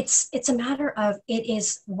it's a matter of, it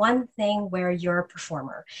is one thing where you're a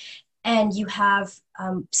performer and you have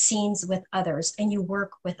scenes with others and you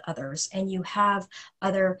work with others and you have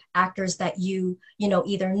other actors that you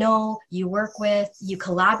either know, you work with, you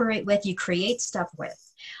collaborate with, you create stuff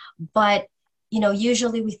with. But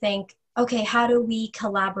usually we think, okay, how do we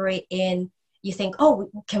collaborate in, you think, oh,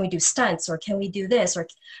 can we do stunts or can we do this?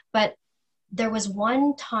 But there was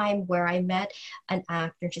one time where I met an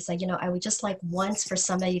actor and she said, I would just like once for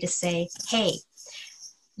somebody to say, hey,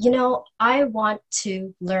 I want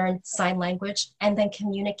to learn sign language and then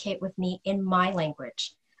communicate with me in my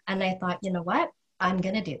language. And I thought, you know what? I'm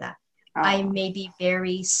going to do that. Oh. I may be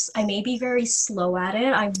very slow at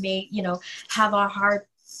it. I may, have a hard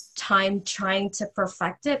time trying to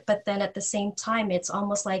perfect it. But then at the same time, it's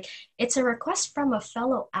almost like it's a request from a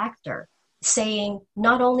fellow actor saying,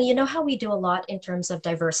 not only, how we do a lot in terms of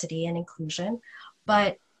diversity and inclusion,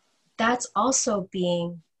 but that's also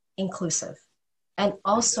being inclusive and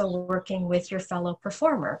also working with your fellow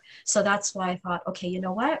performer. So that's why I thought, okay, you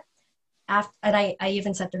know what? And I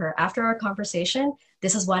even said to her, after our conversation,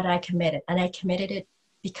 this is what I committed. And I committed it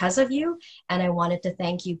because of you. And I wanted to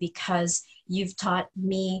thank you because you've taught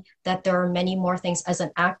me that there are many more things as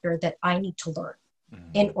an actor that I need to learn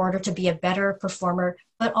in order to be a better performer,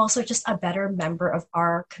 but also just a better member of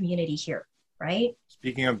our community here, right?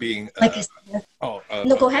 Speaking of being... no,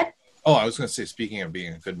 go ahead. Oh, I was going to say, speaking of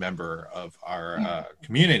being a good member of our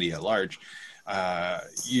community at large,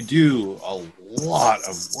 you do a lot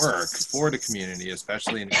of work for the community,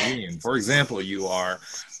 especially in the union. For example, you are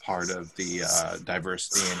part of the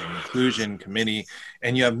Diversity and Inclusion Committee,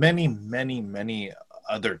 and you have many, many, many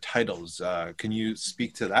other titles. Can you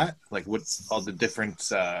speak to that? Like what's all the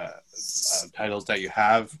different titles that you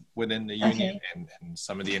have within the union and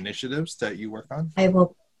some of the initiatives that you work on? I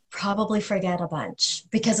will probably forget a bunch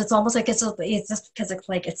because it's almost like it's just because it's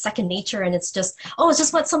like it's second nature and it's just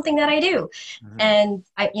something that I do. And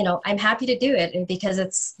I'm happy to do it because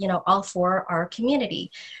it's all for our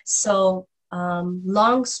community. So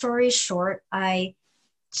long story short, I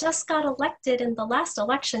just got elected in the last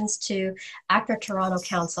elections to Actor Toronto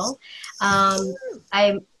Council.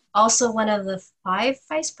 I'm also one of the 5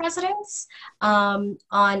 vice presidents on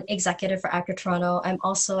executive for Actor Toronto. I'm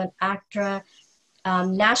also an ACTRA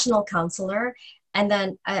national counselor. And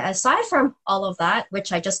then aside from all of that,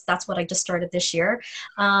 that's what I just started this year,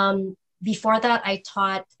 Before that, I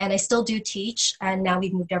taught, and I still do teach, and now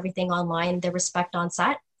we've moved everything online, the Respect on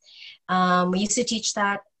Set. We used to teach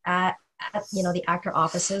that at the actor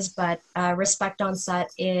offices, but Respect on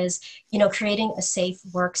Set is, creating a safe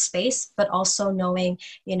workspace, but also knowing,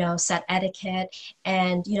 set etiquette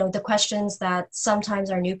and, the questions that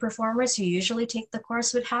sometimes our new performers who usually take the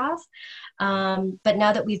course would have. But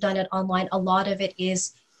now that we've done it online, a lot of it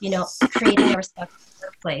is, creating a respectful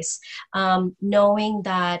workplace, knowing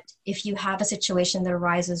that if you have a situation that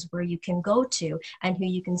arises where you can go to and who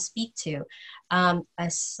you can speak to.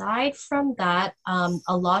 Aside from that,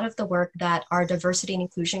 a lot of the work that our diversity and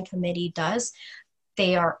inclusion committee does,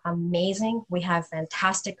 they are amazing. We have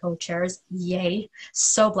fantastic co-chairs. Yay.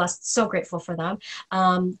 So blessed, so grateful for them.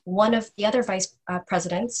 One of the other vice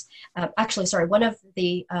presidents, one of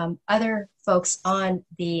the other folks on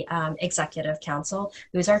the executive council,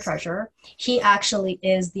 who's our treasurer, he actually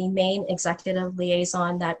is the main executive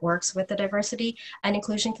liaison that works with the diversity and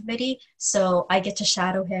inclusion committee. So I get to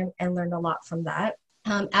shadow him and learn a lot from that.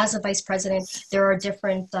 As a vice president, there are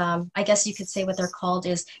different, I guess you could say what they're called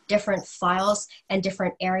is different files and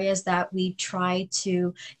different areas that we try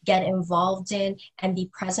to get involved in and be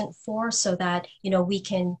present for so that, we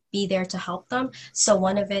can be there to help them. So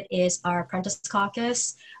one of it is our apprentice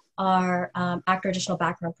caucus, our actor additional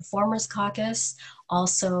background performers caucus,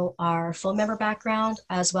 also our full member background,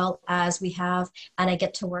 as well as we have, and I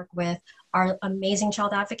get to work with our amazing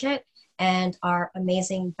child advocate and our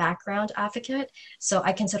amazing background advocate. So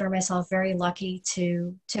I consider myself very lucky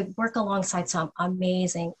to work alongside some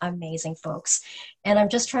amazing, amazing folks. And I'm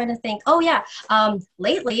just trying to think,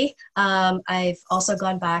 lately, I've also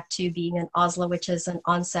gone back to being an OSLA, which is an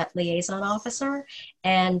on-set liaison officer,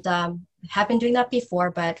 and have been doing that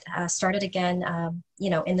before, but started again,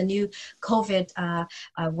 in the new COVID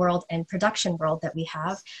world and production world that we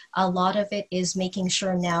have. A lot of it is making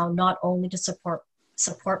sure now not only to support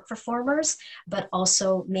performers, but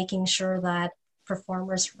also making sure that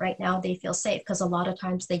performers right now, they feel safe, because a lot of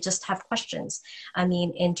times they just have questions. I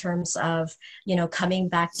mean, in terms of, coming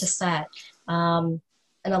back to set.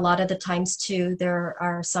 And a lot of the times too, there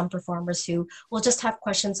are some performers who will just have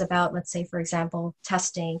questions about, let's say, for example,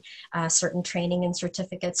 testing, certain training and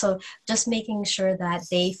certificates. So just making sure that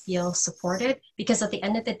they feel supported, because at the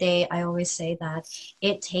end of the day, I always say that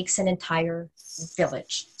it takes an entire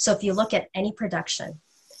village. So if you look at any production,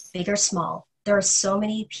 big or small, there are so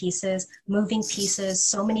many pieces, moving pieces,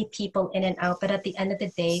 so many people in and out, but at the end of the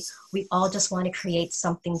day, we all just want to create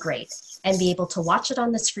something great and be able to watch it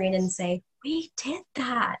on the screen and say, we did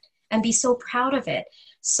that, and be so proud of it.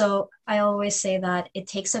 So I always say that it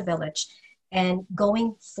takes a village, and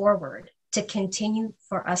going forward to continue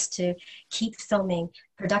for us to keep filming,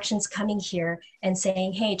 productions coming here and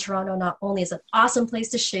saying, hey, Toronto not only is an awesome place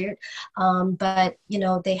to shoot, but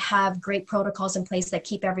they have great protocols in place that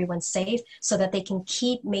keep everyone safe so that they can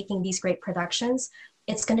keep making these great productions.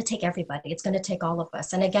 It's going to take everybody. It's going to take all of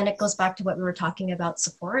us. And again, it goes back to what we were talking about,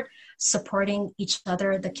 supporting each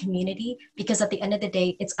other, the community, because at the end of the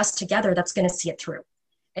day, it's us together that's going to see it through.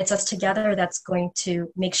 It's us together that's going to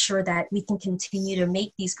make sure that we can continue to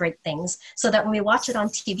make these great things so that when we watch it on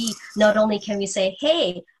TV, not only can we say,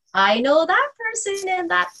 hey, I know that person in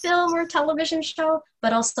that film or television show,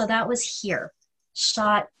 but also that was here,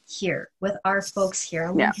 shot here with our folks here.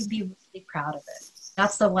 And we can be really proud of it.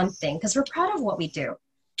 That's the one thing, because we're proud of what we do.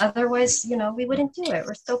 Otherwise, we wouldn't do it.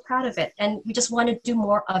 We're so proud of it. And we just want to do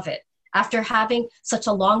more of it. After having such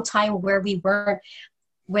a long time where we weren't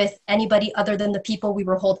with anybody other than the people we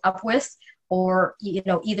were holed up with, or,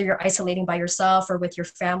 either you're isolating by yourself or with your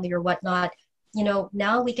family or whatnot,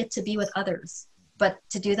 now we get to be with others. But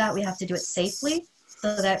to do that, we have to do it safely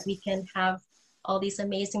so that we can have all these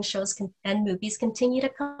amazing shows and movies continue to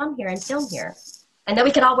come here and film here. And then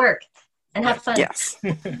we can all work and have fun. Yes.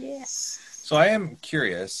 Yeah. So I am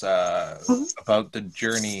curious about the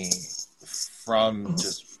journey from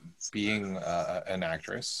just being an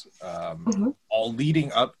actress, all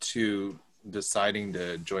leading up to deciding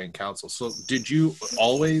to join council. So did you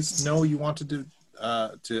always know you wanted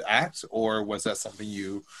to act, or was that something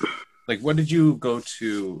you, what did you go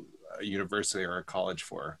to a university or a college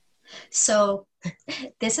for? So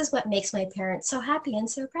this is what makes my parents so happy and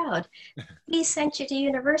so proud. We sent you to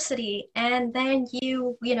university, and then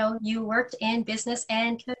you worked in business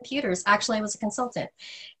and computers. Actually, I was a consultant.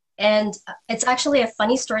 And it's actually a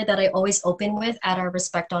funny story that I always open with at our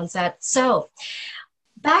Respect on Set. So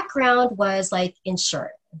background was like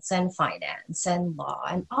insurance and finance and law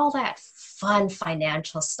and all that fun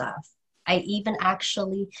financial stuff. I even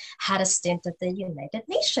actually had a stint at the United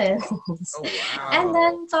Nations. Oh, wow. And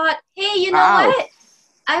then thought, hey, what?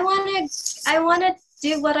 I want to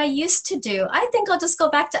do what I used to do. I think I'll just go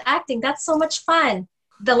back to acting. That's so much fun.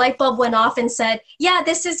 The light bulb went off and said, yeah,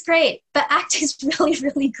 this is great, but acting is really,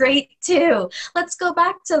 really great too. Let's go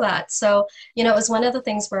back to that. So, you know, it was one of the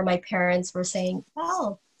things where my parents were saying,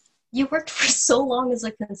 wow, you worked for so long as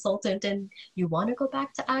a consultant and you want to go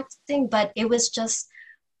back to acting. But it was just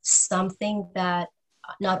something that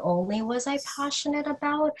not only was I passionate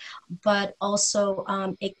about, but also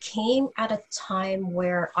it came at a time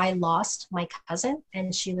where I lost my cousin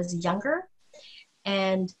and she was younger.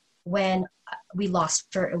 And when we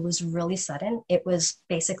lost her, it was really sudden. It was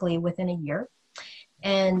basically within a year.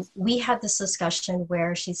 And we had this discussion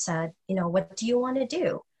where she said, you know, what do you want to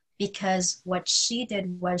do? Because what she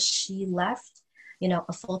did was she left, you know,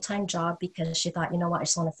 a full-time job because she thought, you know what, I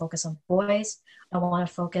just want to focus on boys. I want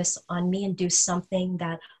to focus on me and do something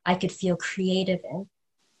that I could feel creative in.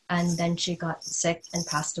 And then she got sick and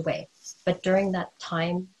passed away. But during that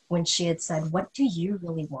time when she had said, what do you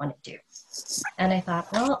really want to do? And I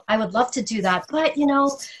thought, well, I would love to do that. But, you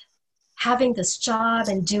know, having this job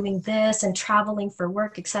and doing this and traveling for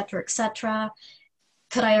work, et cetera,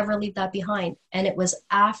 could I ever leave that behind? And it was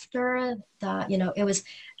after the, you know, it was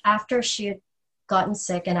after she had gotten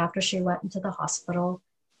sick and after she went into the hospital.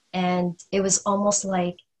 And it was almost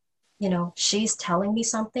like, you know, she's telling me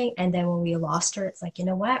something. And then when we lost her, it's like, you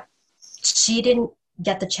know what? She didn't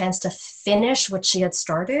get the chance to finish what she had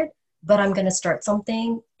started, but I'm going to start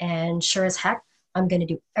something. And sure as heck, I'm going to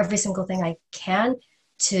do every single thing I can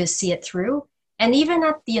to see it through. And even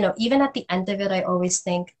at the, you know, even at the end of it, I always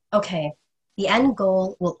think, okay, the end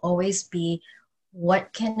goal will always be,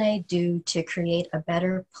 what can I do to create a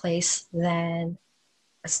better place than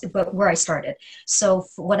where I started? So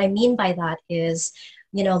what I mean by that is,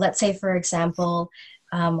 you know, let's say, for example,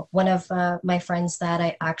 one of my friends that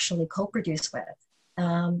I actually co-produced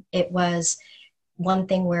with, it was one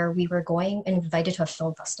thing where we were going and invited to a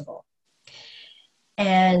film festival.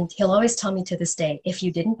 And he'll always tell me to this day, if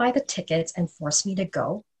you didn't buy the tickets and force me to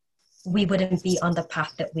go, we wouldn't be on the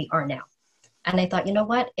path that we are now. And I thought, you know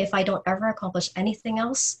what, if I don't ever accomplish anything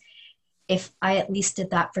else, if I at least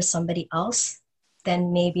did that for somebody else,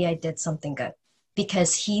 then maybe I did something good.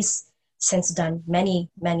 Because he's since done many,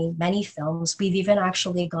 many, many films. We've even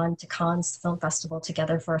actually gone to Cannes Film Festival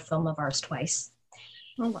together for a film of ours twice.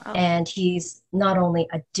 Oh, wow. And he's not only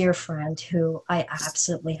a dear friend who I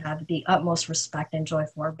absolutely have the utmost respect and joy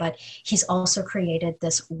for, but he's also created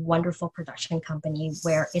this wonderful production company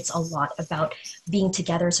where it's a lot about being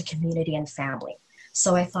together as a community and family.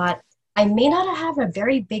 So I thought, I may not have a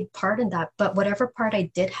very big part in that, but whatever part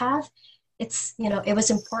I did have, it's, you know, it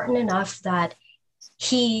was important enough that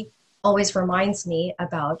he always reminds me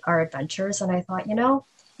about our adventures. And I thought, you know,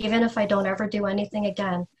 even if I don't ever do anything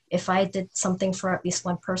again, if I did something for at least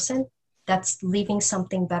one person, that's leaving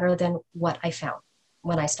something better than what I found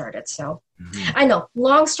when I started. So I know,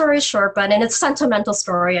 long story short, but, and it's a sentimental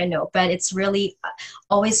story, I know, but it's really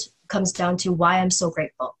always comes down to why I'm so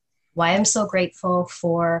grateful. Why I'm so grateful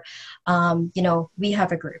for, you know, we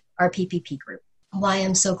have a group, our PPP group. Why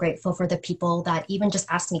I'm so grateful for the people that even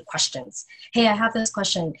just ask me questions. Hey, I have this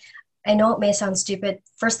question. I know it may sound stupid.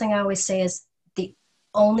 First thing I always say is the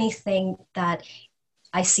only thing that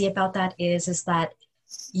I see about that is that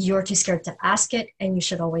you're too scared to ask it, and you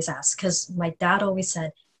should always ask. Because my dad always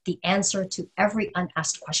said the answer to every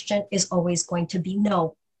unasked question is always going to be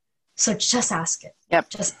no. So just ask it. Yep.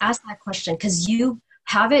 Just ask that question because you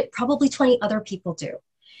have it, probably 20 other people do.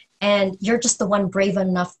 And you're just the one brave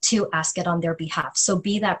enough to ask it on their behalf. So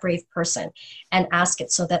be that brave person and ask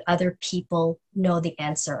it so that other people know the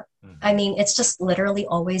answer. I mean, it's just literally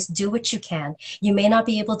always do what you can. You may not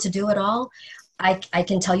be able to do it all. I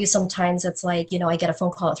can tell you sometimes it's like, you know, I get a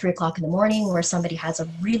phone call at 3:00 in the morning where somebody has a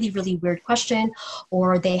really, really weird question,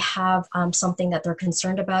 or they have something that they're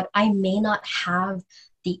concerned about. I may not have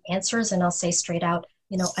the answers, and I'll say straight out,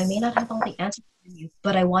 you know, I may not have all the answers for you,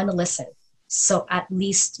 but I want to listen. So at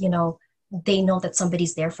least, you know, they know that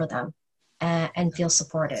somebody's there for them and feel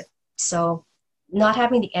supported. So not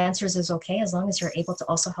having the answers is okay as long as you're able to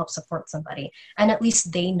also help support somebody. And at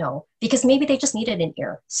least they know, because maybe they just needed an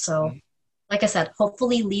ear. So like I said,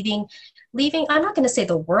 hopefully leaving, I'm not going to say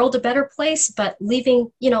the world a better place, but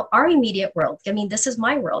leaving, you know, our immediate world. I mean, this is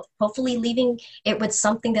my world. Hopefully leaving it with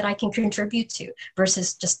something that I can contribute to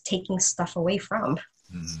versus just taking stuff away from.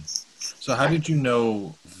 So how did you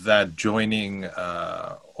know that joining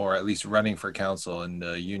or at least running for council in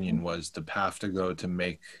the union was the path to go to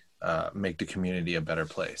make the community a better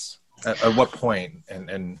place? At what point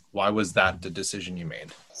and why was that the decision you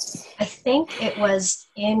made? I think it was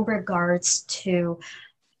in regards to,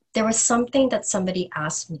 there was something that somebody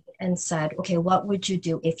asked me and said, okay, what would you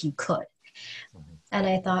do if you could? And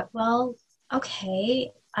I thought, well,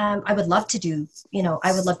 okay, I would love to do,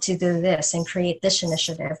 I would love to do this and create this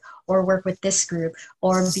initiative or work with this group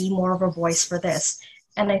or be more of a voice for this.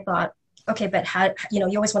 And I thought, okay, but how, you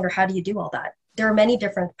always wonder, how do you do all that? There are many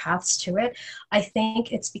different paths to it. I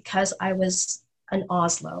think it's because I was an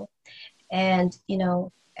Oslo and,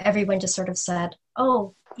 everyone just sort of said,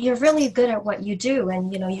 oh, you're really good at what you do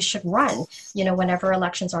and, you should run, whenever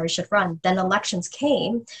elections are, you should run. Then elections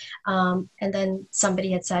came and then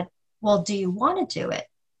somebody had said, well, do you want to do it?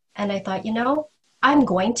 And I thought, I'm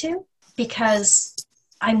going to, because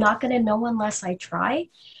I'm not going to know unless I try.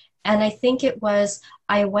 And I think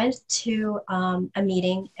I went to a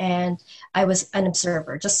meeting and I was an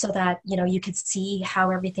observer just so that, you could see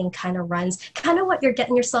how everything kind of runs, kind of what you're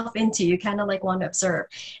getting yourself into. You kind of like want to observe.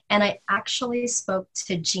 And I actually spoke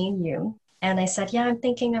to Jean Yoon and I said, yeah, I'm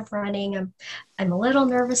thinking of running. I'm a little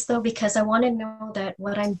nervous though, because I want to know that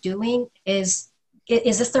what I'm doing is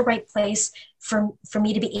this the right place for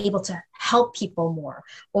me to be able to help people more?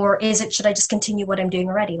 Or should I just continue what I'm doing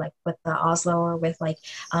already, like with the Oslo or with like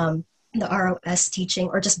the ROS teaching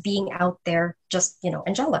or just being out there, just,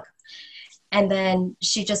 Angelica. And then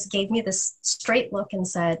she just gave me this straight look and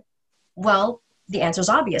said, well, the answer is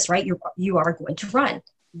obvious, right? You are going to run.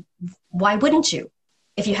 Why wouldn't you?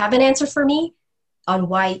 If you have an answer for me on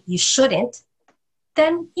why you shouldn't,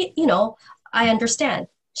 then, I understand.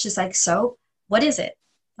 She's like, so what is it?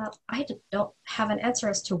 Well, I don't have an answer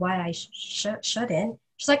as to why I shouldn't.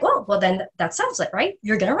 She's like, well, then that sounds it, right?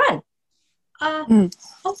 You're going to run.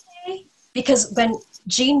 Okay. Because when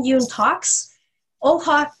Jean Yoon talks,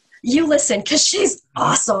 you listen, because she's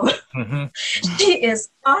awesome. Mm-hmm. She is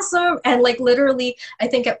awesome. And like literally, I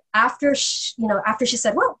think after she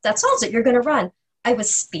said, well, that solves it, you're going to run, I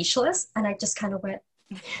was speechless. And I just kind of went,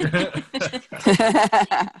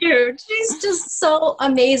 dude, she's just so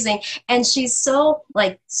amazing. And she's so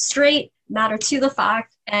like straight, matter to the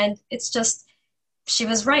fact. And it's just, she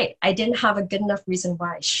was right. I didn't have a good enough reason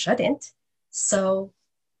why I shouldn't. So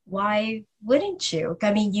why wouldn't you?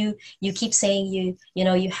 I mean, you keep saying you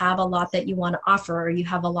have a lot that you want to offer, or you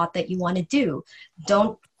have a lot that you want to do.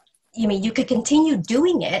 You could continue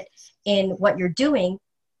doing it in what you're doing,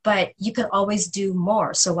 but you could always do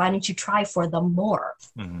more. So why don't you try for the more?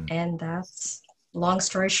 Mm-hmm. And that's, long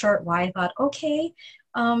story short, why I thought, okay,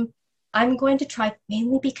 I'm going to try,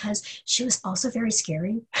 mainly because she was also very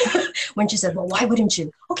scary when she said, well, why wouldn't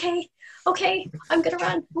you? Okay, I'm going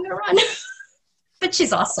to run. But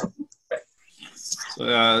she's awesome.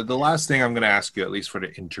 So, the last thing I'm going to ask you, at least for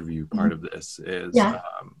the interview part of this, is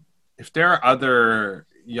if there are other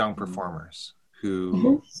young performers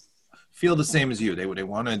who feel the same as you, they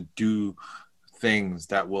want to do things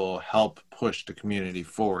that will help push the community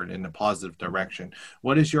forward in a positive direction,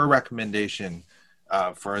 what is your recommendation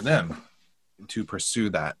for them to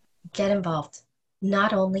pursue that? Get involved.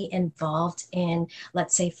 Not only involved in,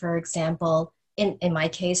 let's say, for example, in my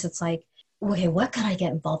case, it's like, okay, what could I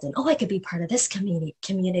get involved in? Oh, I could be part of this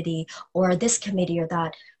community or this committee or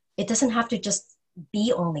that. It doesn't have to just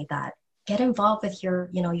be only that. Get involved with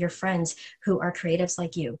your friends who are creatives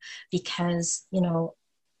like you, because,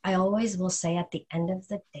 I always will say at the end of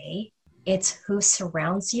the day, it's who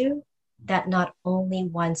surrounds you that not only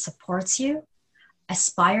one supports you,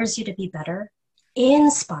 aspires you to be better,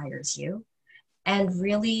 inspires you, and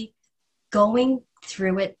really going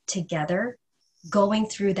through it together, going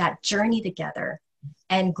through that journey together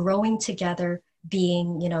and growing together,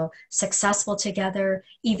 being, successful together,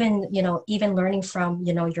 even learning from,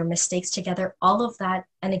 your mistakes together, all of that.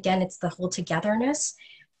 And again, it's the whole togetherness,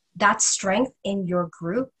 that strength in your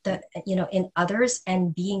group, that, in others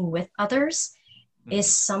and being with others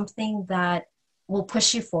is something that will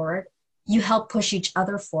push you forward. You help push each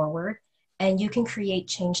other forward and you can create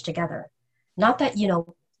change together. Not that,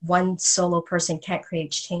 one solo person can't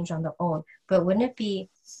create change on their own, but wouldn't it be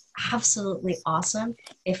absolutely awesome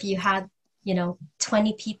if you had,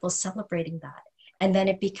 20 people celebrating that? And then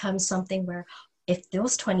it becomes something where if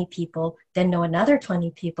those 20 people then know another 20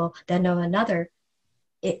 people, then know another,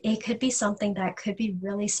 it could be something that could be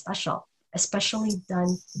really special, especially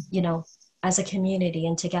done, as a community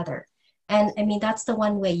and together. And I mean, that's the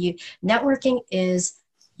one way networking is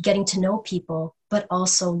getting to know people, but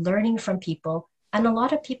also learning from people. And a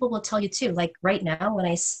lot of people will tell you too, like right now when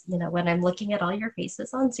I'm looking at all your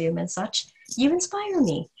faces on Zoom and such, you inspire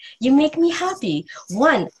me. You make me happy.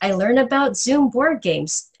 One, I learn about Zoom board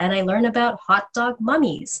games and I learn about hot dog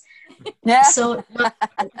mummies. Yeah. So,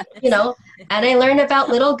 and I learn about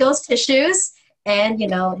little ghost tissues. And,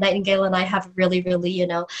 Nightingale and I have really, really,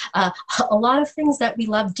 a lot of things that we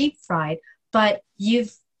love deep fried. But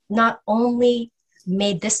you've not only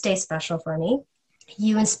made this day special for me,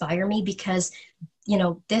 you inspire me because,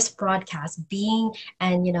 this broadcast, being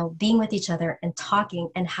with each other and talking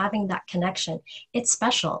and having that connection, it's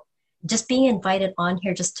special. Just being invited on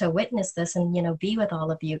here just to witness this and, be with all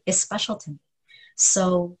of you is special to me.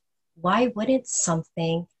 So why wouldn't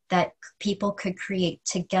something that people could create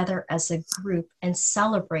together as a group and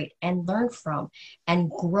celebrate and learn from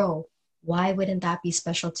and grow, why wouldn't that be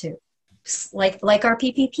special too? Like our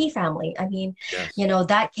PPP family. I mean, yes.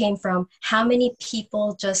 That came from how many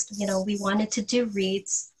people just, we wanted to do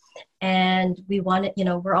reads and we wanted,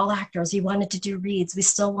 we're all actors. We wanted to do reads. We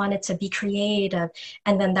still wanted to be creative.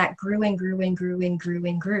 And then that grew and grew and grew and grew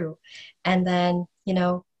and grew. And then,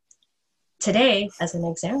 today, as an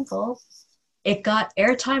example, it got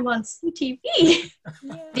airtime on CTV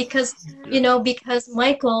because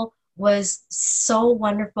Michael was so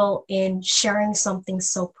wonderful in sharing something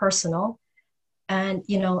so personal and,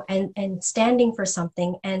 and standing for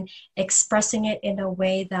something and expressing it in a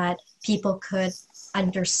way that people could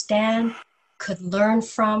understand, could learn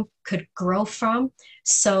from, could grow from.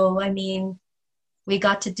 So, I mean, we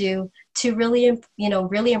got to do two really,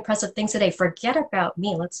 really impressive things today. Forget about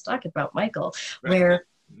me. Let's talk about Michael, where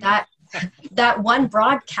that one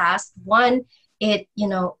broadcast, it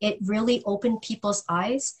really opened people's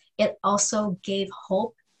eyes. It also gave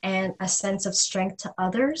hope and a sense of strength to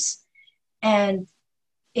others. And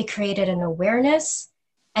it created an awareness.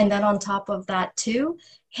 And then on top of that too,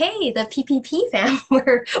 hey, the PPP fam,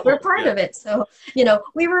 we're part of it. So,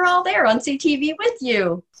 we were all there on CTV with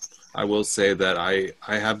you. I will say that I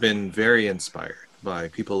have been very inspired by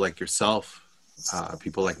people like yourself,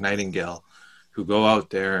 people like Nightingale, who go out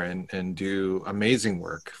there and do amazing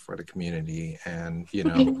work for the community. And,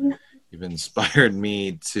 you've inspired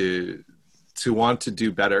me to want to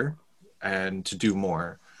do better and to do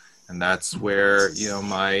more. And that's where,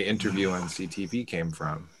 my interview on CTV came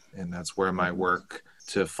from. And that's where my work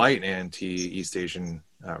to fight anti-East Asian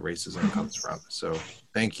racism comes from. So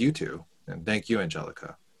thank you two. And thank you,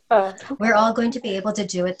 Angelica. We're all going to be able to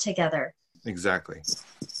do it together. Exactly.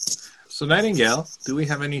 So Nightingale, do we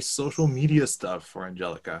have any social media stuff for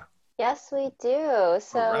Angelica? Yes, we do.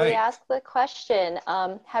 So All we right. asked the question,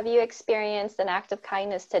 have you experienced an act of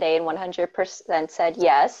kindness today? And 100% said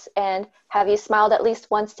yes. And have you smiled at least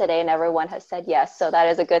once today? And everyone has said yes. So that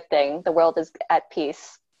is a good thing. The world is at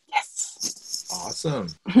peace. Yes. Awesome.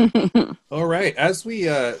 All right. As we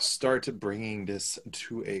start bringing this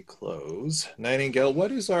to a close, Nightingale, what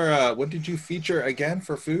did you feature again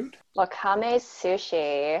for food? Wakame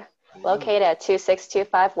Sushi, located at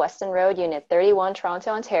 2625 Weston Road, Unit 31,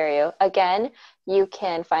 Toronto, Ontario. Again, you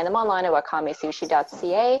can find them online at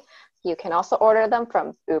wakamesushi.ca. You can also order them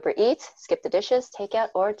from Uber Eats, Skip the Dishes, takeout,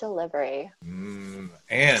 or delivery.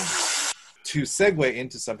 And to segue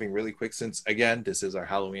into something really quick, since again this is our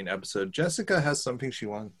Halloween episode, Jessica has something she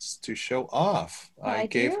wants to show off. I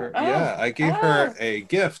gave her a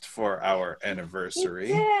gift for our anniversary.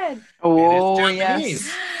 He did. Oh, It is Japanese.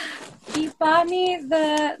 yes. He bought me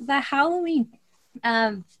the Halloween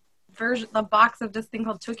version, the box of this thing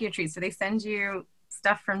called Tokyo Treats. So they send you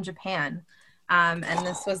stuff from Japan. And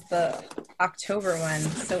this was the October one.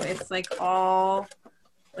 So it's like all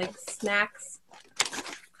like snacks,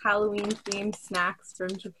 Halloween themed snacks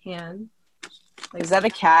from Japan. Like, Is that a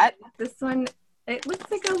cat? this one, it looks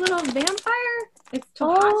like a little vampire. It's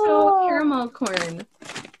Tohato caramel corn.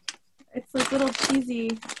 It's like little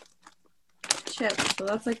cheesy chips. So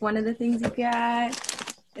that's like one of the things you get.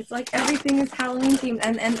 It's like everything is Halloween themed.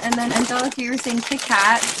 And then Angelica, you were saying Kit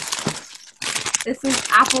Kat. This is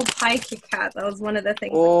apple pie Kit Kat. That was one of the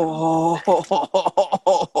things. Oh.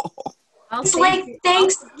 It's like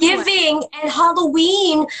Thanksgiving and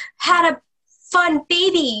Halloween had a fun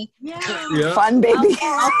baby. Yeah. Yeah. Fun baby.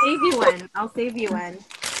 I'll save you one.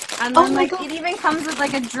 And Oh then my like God. it even comes with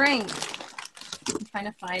like a drink. I'm trying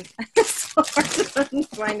to find. It's so hard to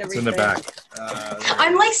find It's in the everything. back.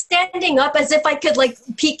 I'm like standing up as if I could like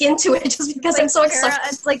peek into it just because I'm so excited.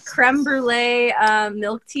 It's like creme brulee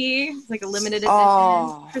milk tea. It's like a limited edition.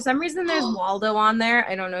 Oh. For some reason, there's Waldo on there.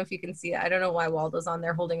 I don't know if you can see it. I don't know why Waldo's on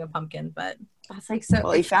there holding a pumpkin, but it's like so.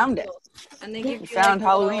 Well, he it's found it. cool. And they give you found like,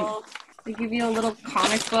 Halloween. They give you a little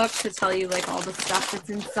comic book to tell you like all the stuff that's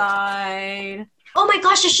inside. Oh my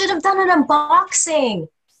gosh, I should have done an unboxing.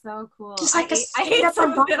 So cool. Just like I a hate straight-up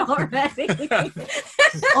some of it already.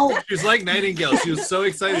 Oh, She's like Nightingale. She was so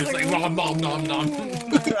excited. She's like, nom, nom, nom, nom.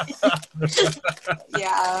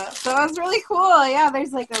 Yeah, so it was really cool. Yeah,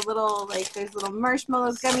 there's like a little there's little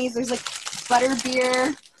marshmallows gummies. There's like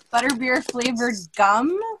butterbeer flavored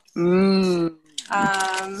gum, Mm.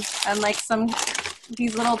 and like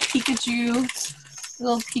these little Pikachu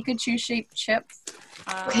shaped chips.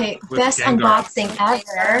 Okay, With best Gengar. unboxing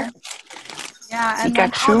ever. Yeah, and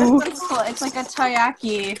Pikachu. this one's cool. It's like a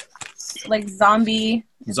Taiyaki, like zombie.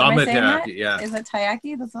 Zombie Am I saying that? Taiyaki, yeah. Is it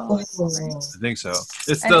Taiyaki? That's all. Right? I think so.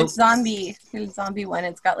 It's And the it's zombie one.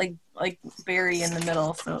 It's got like berry in the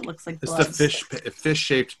middle, so it looks like it's blood. the fish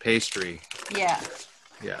shaped pastry. Yeah,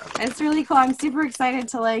 Yeah. it's really cool. I'm super excited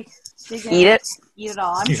to like dig in Eat it. eat it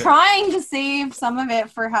all. I'm Yeah. trying to save some of it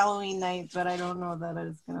for Halloween night, but I don't know that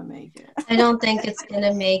it's gonna make it. I don't think it's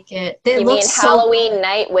gonna make it. It You mean looks so Halloween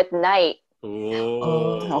night with night?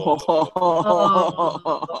 Oh.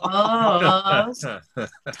 Oh.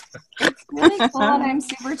 It's really cool, and I'm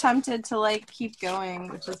super tempted to like keep going,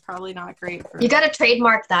 which is probably not great for You gotta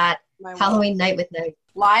trademark that my Halloween night with night.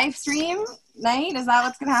 live stream night. Is that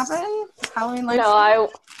what's gonna happen? Halloween live No,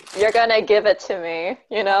 you're gonna give it to me,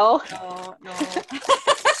 you know? stream? No.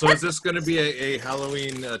 So is this going to be a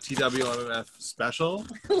Halloween TWMF special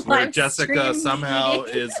where Live Jessica stream somehow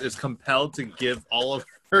meeting. is compelled to give all of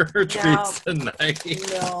her treats tonight?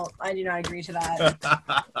 No, I do not agree to that.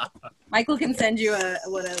 Michael can send you a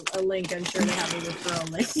link. I'm sure they have a referral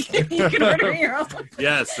link. You can order your own.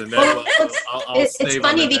 Yes, and then Well, I'll It's save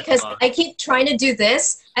funny on the next because one. I keep trying to do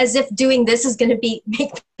this as if doing this is gonna make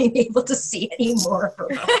me able to see any more of her.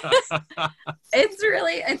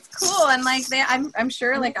 It's cool, and like I'm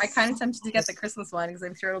sure like I kind of tempted to get the Christmas one because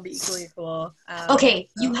I'm sure it'll be equally cool. Okay,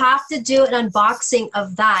 you have to do an unboxing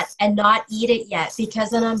of that and not eat it yet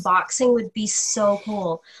because an unboxing would be so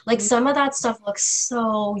cool. Like some of that stuff looks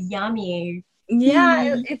so yummy.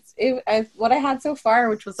 Yeah, what I had so far,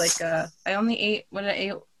 which was like I only ate what I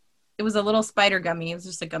ate. It was a little spider gummy. It was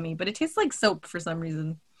just a gummy, but it tastes like soap for some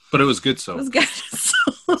reason. But it was good It so. was good.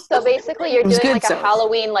 So basically, you're It was doing good, like a so.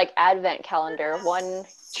 Halloween like advent calendar, one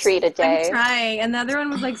treat a I'm day. trying, and the other one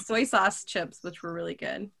was like soy sauce chips, which were really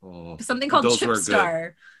good. Oh, Something called those were Chip good.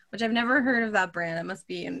 Star, which I've never heard of that brand. It must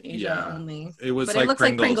be in Asia Yeah. only. It was But like it looks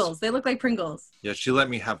Pringles. like Pringles. They look like Pringles. Yeah, she let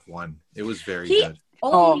me have one. It was very He- good.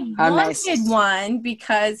 Only how wanted nice. one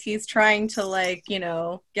because he's trying to like,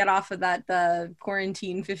 get off of that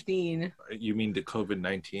quarantine 15. You mean the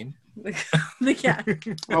COVID-19? Yeah.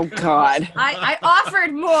 Oh God. I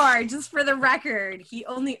offered more just for the record. He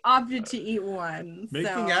only opted to eat one.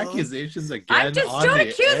 Making so. accusations again. I'm just on don't the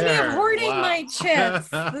accuse me air. of hoarding Wow. my chips.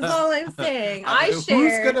 That's all I'm saying. I Who's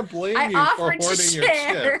shared. gonna blame I you for offered to hoarding your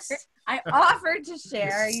share. chips? I offered to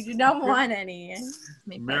share. You did not want any.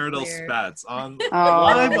 Make that Marital clear. spats on Oh.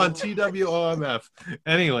 live on TWOMF.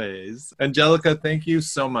 Anyways, Angelica, thank you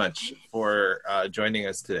so much for joining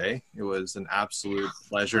us today. It was an absolute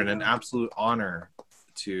pleasure and an absolute honor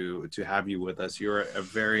to have you with us. You're a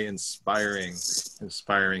very inspiring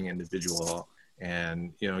individual,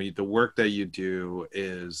 and the work that you do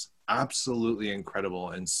is absolutely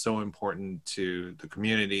incredible and so important to the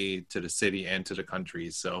community, to the city, and to the country.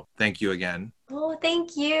 So thank you again. Oh,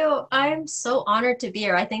 thank you. I'm so honored to be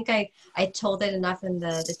here. I think I told it enough in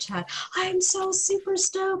the chat. I'm so super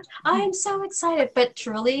stoked. I'm so excited. But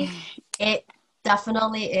truly, it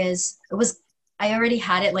definitely is. I already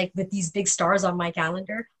had it like with these big stars on my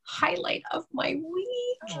calendar. Highlight of my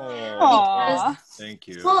week. Aw. Thank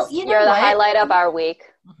you. Well, you know You're the what? highlight of our week.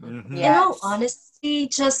 Mhm. In all honesty,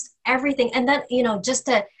 just everything. And then, just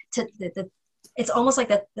the it's almost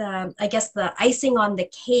like I guess the icing on the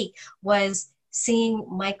cake was seeing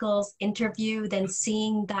Michael's interview, then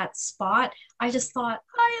seeing that spot. I just thought,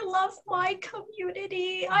 I love my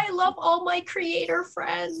community. I love all my creator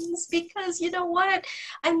friends because you know what?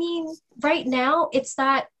 I mean, right now it's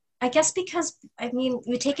that, I guess because, you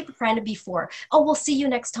take it for granted before. Oh, we'll see you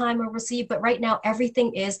next time or we'll see you. But right now,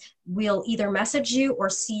 everything is, we'll either message you or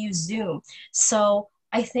see you Zoom. So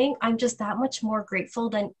I think I'm just that much more grateful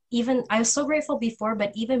than I was so grateful before,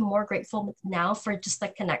 but even more grateful now for just the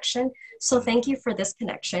connection. So thank you for this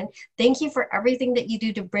connection. Thank you for everything that you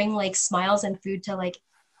do to bring like smiles and food to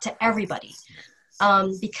everybody.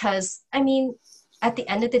 Because at the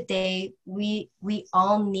end of the day, we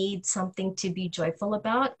all need something to be joyful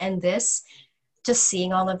about. And this, just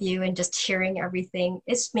seeing all of you and just hearing everything,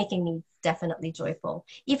 is making me definitely joyful.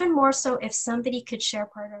 Even more so if somebody could share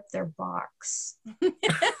part of their box.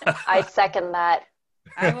 I second that.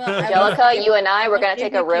 I will Angelica, you and I, we're will going to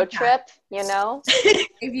give take a you road Kit Kat. trip,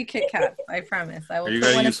 Give you Kit Kat. I promise. I will Are you put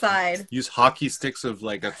gonna one use- aside. Use hockey sticks with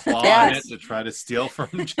like a claw on Yes. it to try to steal from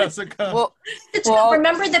Jessica. Well, Well-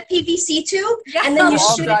 Remember the PVC tube? Yeah. And then you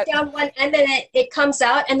Well, shoot that- it down one end and it comes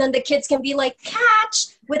out, and then the kids can be like, catch,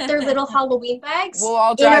 with their little Halloween bags. we'll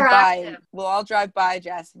all drive by. Interactive. We'll all drive by,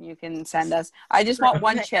 Jess, and you can send us. I just want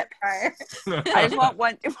one chip. I just want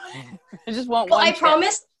one. I just want Well, one. I chip.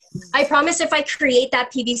 promise if I create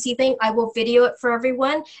that PVC thing, I will video it for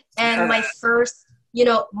everyone. And my first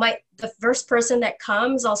the first person that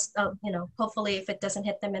comes, I'll hopefully if it doesn't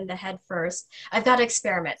hit them in the head first, I've got to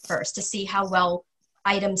experiment first to see how well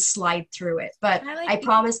items slide through it. But I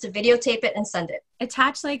promise to videotape it and send it.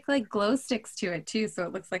 Attach like glow sticks to it too, so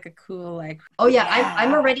it looks like a cool like. Oh yeah.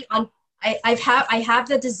 I'm already on. I have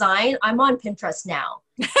the design. I'm on Pinterest now.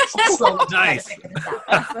 Slowly. Nice.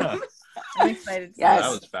 Awesome. I'm excited. Yes.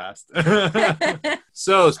 That was fast.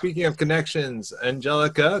 So, speaking of connections,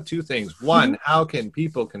 Angelica, two things. One, how can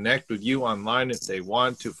people connect with you online if they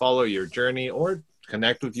want to follow your journey or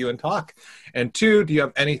connect with you and talk? And two, do you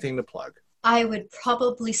have anything to plug? I would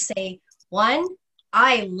probably say, one,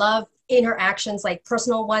 I love interactions, like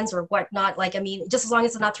personal ones or whatnot. Like, I mean, just as long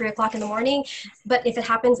as it's not 3:00 in the morning, but if it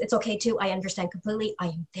happens, it's okay too. I understand completely. I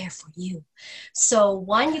am there for you. So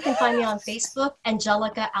one, you can find me on Facebook,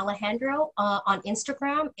 Angelica Alejandro. On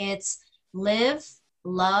Instagram, it's Live,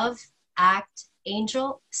 Love, Act,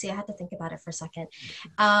 Angel. See, I had to think about it for a second.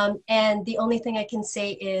 And the only thing I can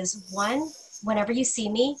say is, one, whenever you see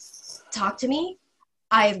me, talk to me.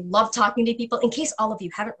 I love talking to people, in case all of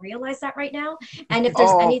you haven't realized that right now. And if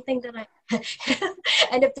there's anything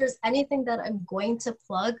that I'm going to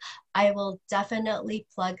plug, I will definitely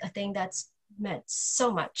plug a thing that's meant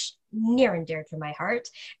so much, near and dear to my heart.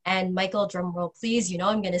 And Michael, drum roll please,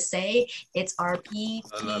 I'm going to say it's our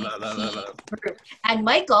PPP group. And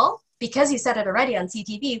Michael, because you said it already on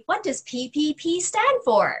CTV, what does PPP stand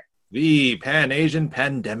for? The Pan Asian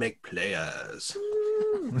Pandemic Players.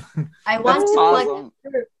 I want to plug them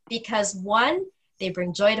through because one, they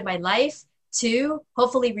bring joy to my life. Two,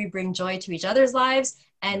 hopefully we bring joy to each other's lives.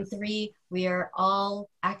 And three, we are all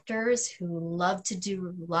actors who love to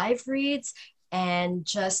do live reads and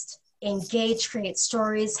just engage, create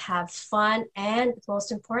stories, have fun, and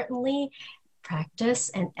most importantly, practice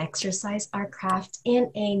and exercise our craft in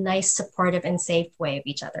a nice, supportive, and safe way of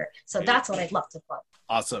each other. So that's what I'd love to plug.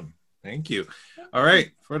 Awesome. Thank you. All right.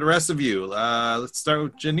 For the rest of you, let's start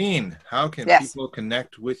with Janine. How can people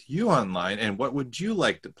connect with you online, and what would you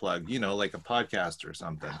like to plug? Like a podcast or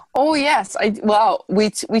something. Oh, yes. We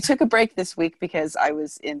took a break this week because I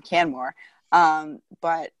was in Canmore,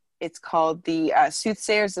 but it's called the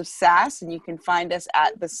Soothsayers of Sass, and you can find us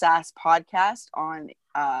at the Sass Podcast on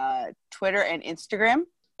Twitter and Instagram.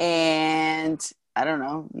 And I don't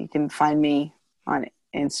know, you can find me on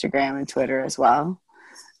Instagram and Twitter as well.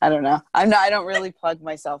 I don't know. I don't really plug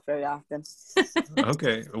myself very often.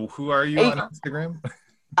 Okay. Who are you on Instagram?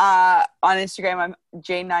 On Instagram, I'm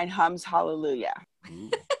J9Hums Hallelujah.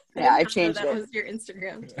 Yeah, I've changed it. That was your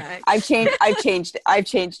Instagram tag. I've changed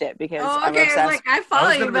it because I'm obsessed. I was like, I follow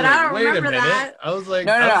you, but I don't remember that. I was like,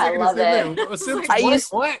 no, I love it.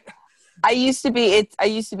 What? I used to be it's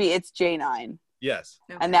J9. Yes.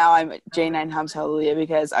 Okay. And now I'm J9Hums Hallelujah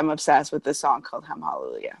because I'm obsessed with the song called Hum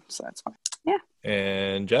Hallelujah. So that's why. Yeah.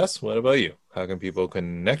 And Jess, what about you? How can people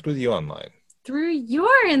connect with you online? Through your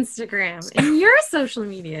Instagram and your social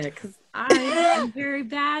media, because I am very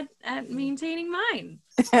bad at maintaining mine.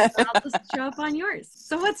 So I'll just show up on yours.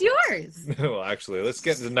 So what's yours? Well, actually, let's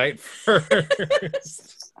get to Night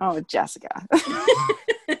first. Oh, Jessica.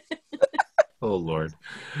 Oh, Lord.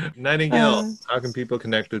 Nightingale, how can people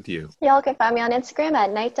connect with you? Y'all can find me on Instagram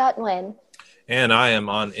at night.win. And I am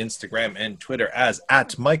on Instagram and Twitter as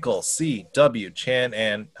 @MichaelCW.Chan.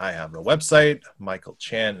 And I have a website,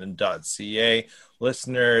 michaelchan.ca.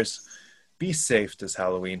 Listeners, be safe this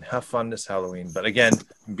Halloween. Have fun this Halloween. But again,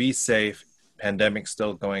 be safe. Pandemic's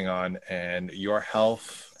still going on. And your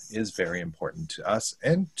health is very important to us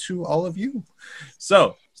and to all of you.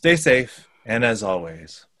 So stay safe. And as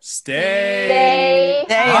always, stay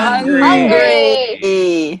hungry.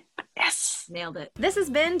 Yes. Nailed it. This has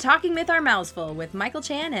been Talking With Our Mouths Full with Michael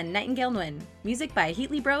Chan and Nightingale Nguyen. Music by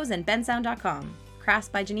Heatley Bros and bensound.com. Crafts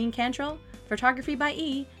by Janine Cantrell. Photography by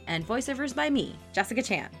E. And voiceovers by me, Jessica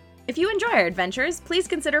Chan. If you enjoy our adventures, please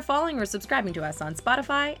consider following or subscribing to us on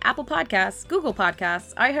Spotify, Apple Podcasts, Google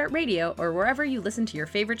Podcasts, iHeartRadio, or wherever you listen to your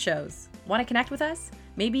favorite shows. Want to connect with us?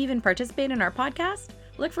 Maybe even participate in our podcast?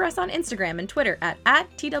 Look for us on Instagram and Twitter at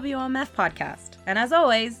 @TWOMF Podcast. And as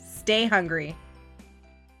always, stay hungry.